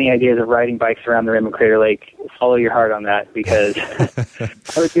has any ideas of riding bikes around the rim of Crater Lake, follow your heart on that, because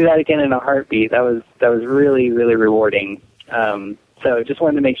I would do that again in a heartbeat. That was really, really rewarding. So just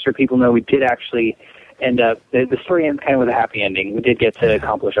wanted to make sure people know we did actually end up, the story ends kind of with a happy ending. We did get to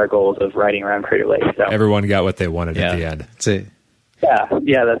accomplish our goals of riding around Crater Lake. So. Everyone got what they wanted at the end.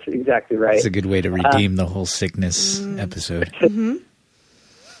 Yeah, that's exactly right. It's a good way to redeem the whole sickness episode.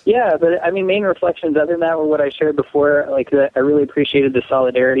 Yeah, but I mean, main reflections other than that were what I shared before. Like, I really appreciated the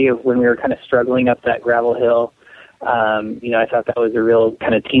solidarity of when we were kind of struggling up that gravel hill. I thought that was a real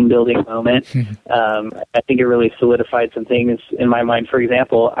kind of team building moment. I think it really solidified some things in my mind. For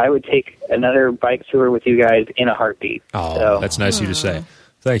example, I would take another bike tour with you guys in a heartbeat. Oh, so, that's nice of you to say.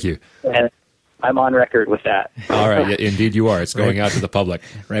 Thank you. And I'm on record with that. All right, yeah, indeed you are. It's going out to the public.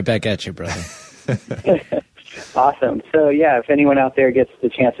 Right back at you, brother. Awesome. So, yeah, if anyone out there gets the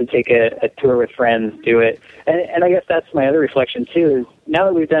chance to take a tour with friends, do it. And I guess that's my other reflection, too, is now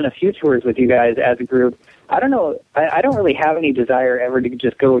that we've done a few tours with you guys as a group, I don't know, I don't really have any desire ever to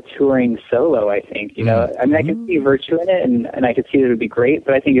just go touring solo, I think. I mean, I can see virtue in it, and I could see that it would be great,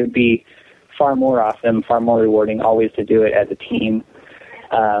 but I think it would be far more awesome, far more rewarding always to do it as a team,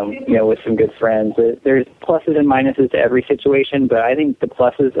 with some good friends. There's pluses and minuses to every situation, but I think the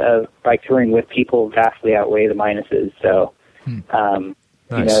pluses of bike touring with people vastly outweigh the minuses. So,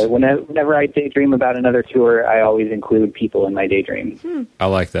 nice. Whenever I daydream about another tour, I always include people in my daydream. I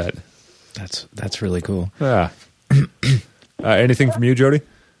like that. That's really cool. Yeah. Anything from you, Jody?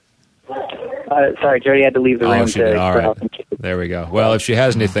 Sorry, Jody had to leave the room she did. All right. some kids. There we go. Well, if she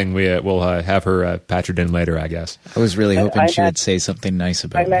has anything, we'll have her patch it in later, I guess. I was really hoping she would say something nice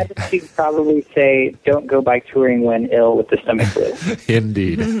about I me. imagine she'd probably say, don't go bike touring when ill with the stomach flu.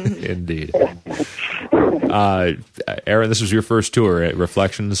 Indeed. Indeed. Aaron, this was your first tour.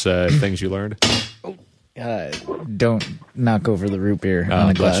 Reflections, things you learned? Don't knock over the root beer on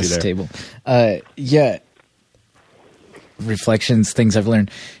the glass table. Yeah. Reflections, things I've learned.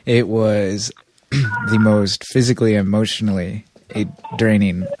 It was the most physically, emotionally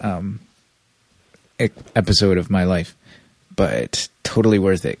draining episode of my life, but totally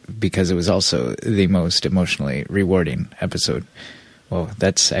worth it because it was also the most emotionally rewarding episode. Well,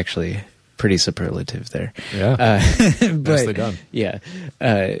 that's actually pretty superlative there. Yeah. But, nicely done. Yeah.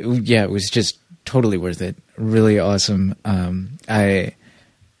 It was just totally worth it. Really awesome. I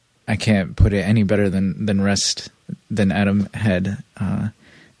can't put it any better than Adam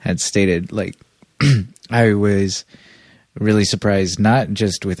had stated. Like, I was really surprised, not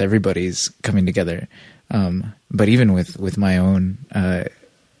just with everybody's coming together, but even with my own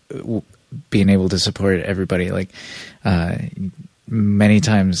being able to support everybody. Like, many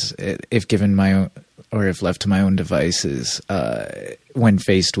times, if given my own, or if left to my own devices, when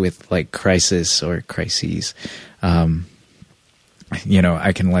faced with like crisis or crises, I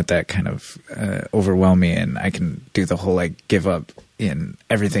can let that kind of overwhelm me, and I can do the whole like give up and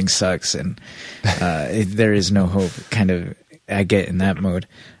everything sucks and there is no hope kind of. I get in that mode,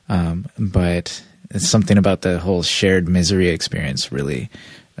 but it's something about the whole shared misery experience really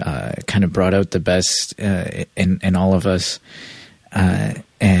kind of brought out the best in all of us,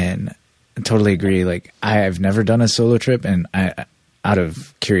 and I totally agree. Like, I've never done a solo trip, and out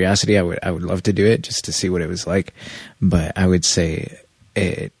of curiosity, I would love to do it just to see what it was like. But I would say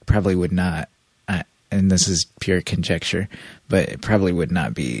it probably would not, and this is pure conjecture, but it probably would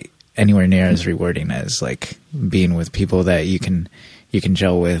not be anywhere near as rewarding as like being with people that you can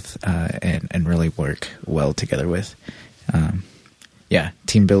gel with and really work well together with.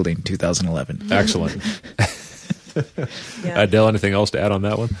 Team building 2011. Excellent. Adele, anything else to add on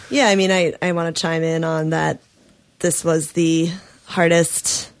that one? Yeah, I mean, I want to chime in on that. This was the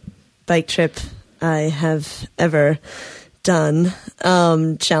hardest bike trip I have ever done.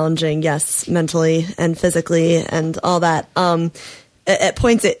 Challenging, yes, mentally and physically and all that. At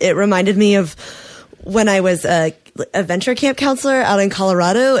points, it reminded me of when I was a venture camp counselor out in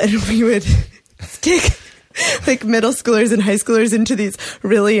Colorado, and we would stick like middle schoolers and high schoolers into these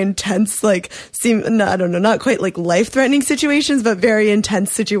really intense, like, not quite like life-threatening situations, but very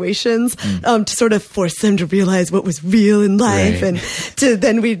intense situations, to sort of force them to realize what was real in life. Right. And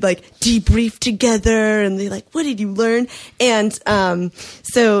then we'd like debrief together and be like, what did you learn? And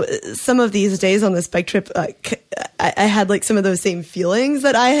so some of these days on this bike trip, I had like some of those same feelings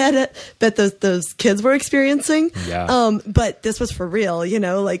that I had, that those kids were experiencing. Yeah. But this was for real,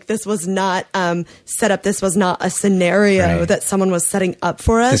 like this was not set up. This was not a scenario that someone was setting up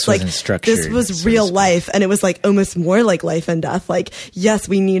for us. This wasn't structured. This was real life, and it was like almost more like life and death. Like, yes,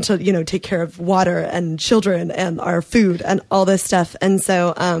 we need to, take care of water and children and our food and all this stuff. And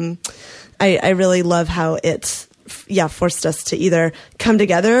so, I really love how it, forced us to either come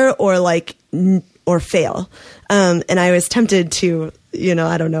together or fail. And I was tempted to,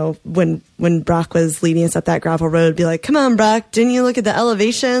 I don't know, when Brock was leading us up that gravel road, be like, come on, Brock, didn't you look at the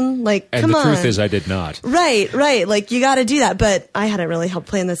elevation? Like, and come on. And the truth is I did not. Right. Like, you got to do that. But I hadn't really helped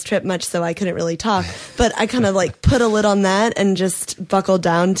plan this trip much, so I couldn't really talk. But I kind of like put a lid on that and just buckled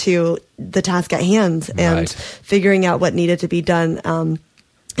down to the task at hand and figuring out what needed to be done.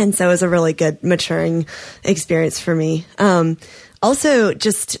 And so it was a really good maturing experience for me. Also,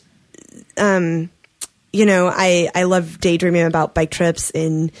 just, I love daydreaming about bike trips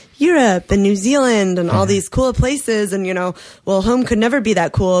in Europe and New Zealand and all these cool places. And, home could never be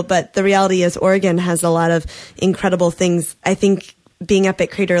that cool. But the reality is Oregon has a lot of incredible things. I think being up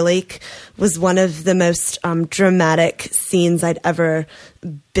at Crater Lake was one of the most dramatic scenes I'd ever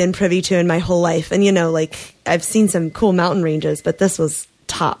been privy to in my whole life. And, I've seen some cool mountain ranges, but this was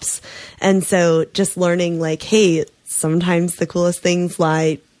tops. And so just learning like, hey, sometimes the coolest things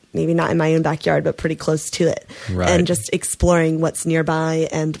lie maybe not in my own backyard, but pretty close to it. Right. And just exploring what's nearby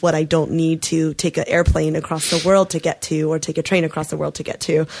and what I don't need to take an airplane across the world to get to, or take a train across the world to get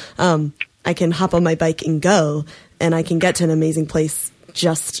to. I can hop on my bike and go, and I can get to an amazing place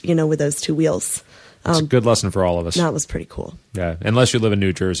just, with those two wheels. It's a good lesson for all of us. That was pretty cool. Yeah. Unless you live in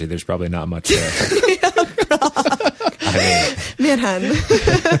New Jersey, there's probably not much there. Manhattan.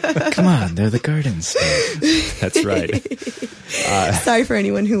 Come on, they're the Garden State. That's right. Sorry for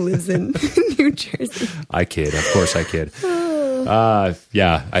anyone who lives in New Jersey. I kid. Of course I kid.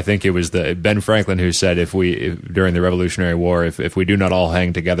 Yeah, I think it was Ben Franklin who said during the Revolutionary War, if we do not all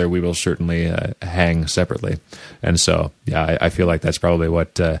hang together, we will certainly hang separately. And so, yeah, I feel like that's probably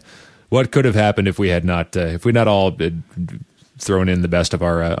what could have happened if we had not all thrown in the best of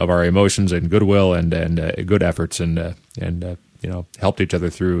our emotions and goodwill and good efforts and helped each other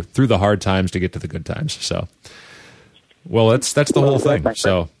through the hard times to get to the good times. So, well, that's the whole thing.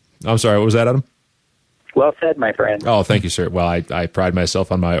 So, I'm sorry, what was that, Adam? Well said, my friend. Oh, thank you, sir. Well, I pride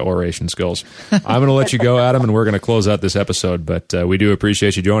myself on my oration skills. I'm going to let you go, Adam, and we're going to close out this episode. But we do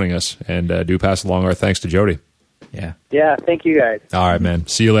appreciate you joining us, and do pass along our thanks to Jody. Yeah. Yeah, thank you, guys. All right, man.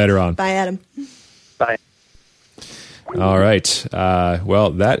 See you later on. Bye, Adam. Bye. All right.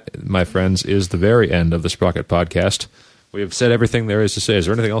 Well, that, my friends, is the very end of the Sprocket Podcast. We have said everything there is to say. Is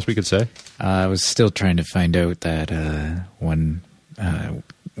there anything else we could say? I was still trying to find out that one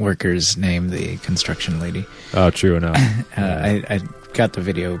worker's name, the construction lady. Oh, true enough. I got the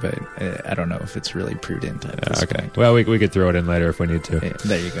video, but I don't know if it's really prudent at this point. Well, we could throw it in later if we need to.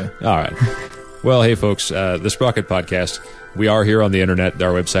 There you go. All right. Well, hey, folks, the Sprocket Podcast, we are here on the internet.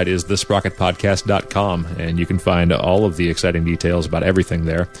 Our website is thesprocketpodcast.com, and you can find all of the exciting details about everything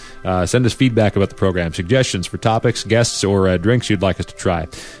there. Send us feedback about the program, suggestions for topics, guests, or drinks you'd like us to try.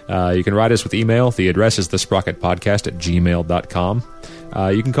 You can write us with email. The address is thesprocketpodcast@gmail.com.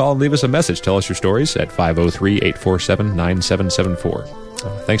 You can call and leave us a message. Tell us your stories at 503-847-9774.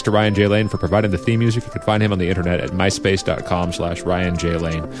 Thanks to Ryan J. Lane for providing the theme music. You can find him on the internet at myspace.com/Ryan J.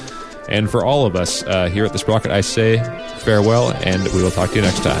 Lane. And for all of us here at the Sprocket, I say farewell, and we will talk to you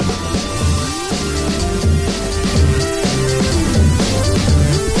next time.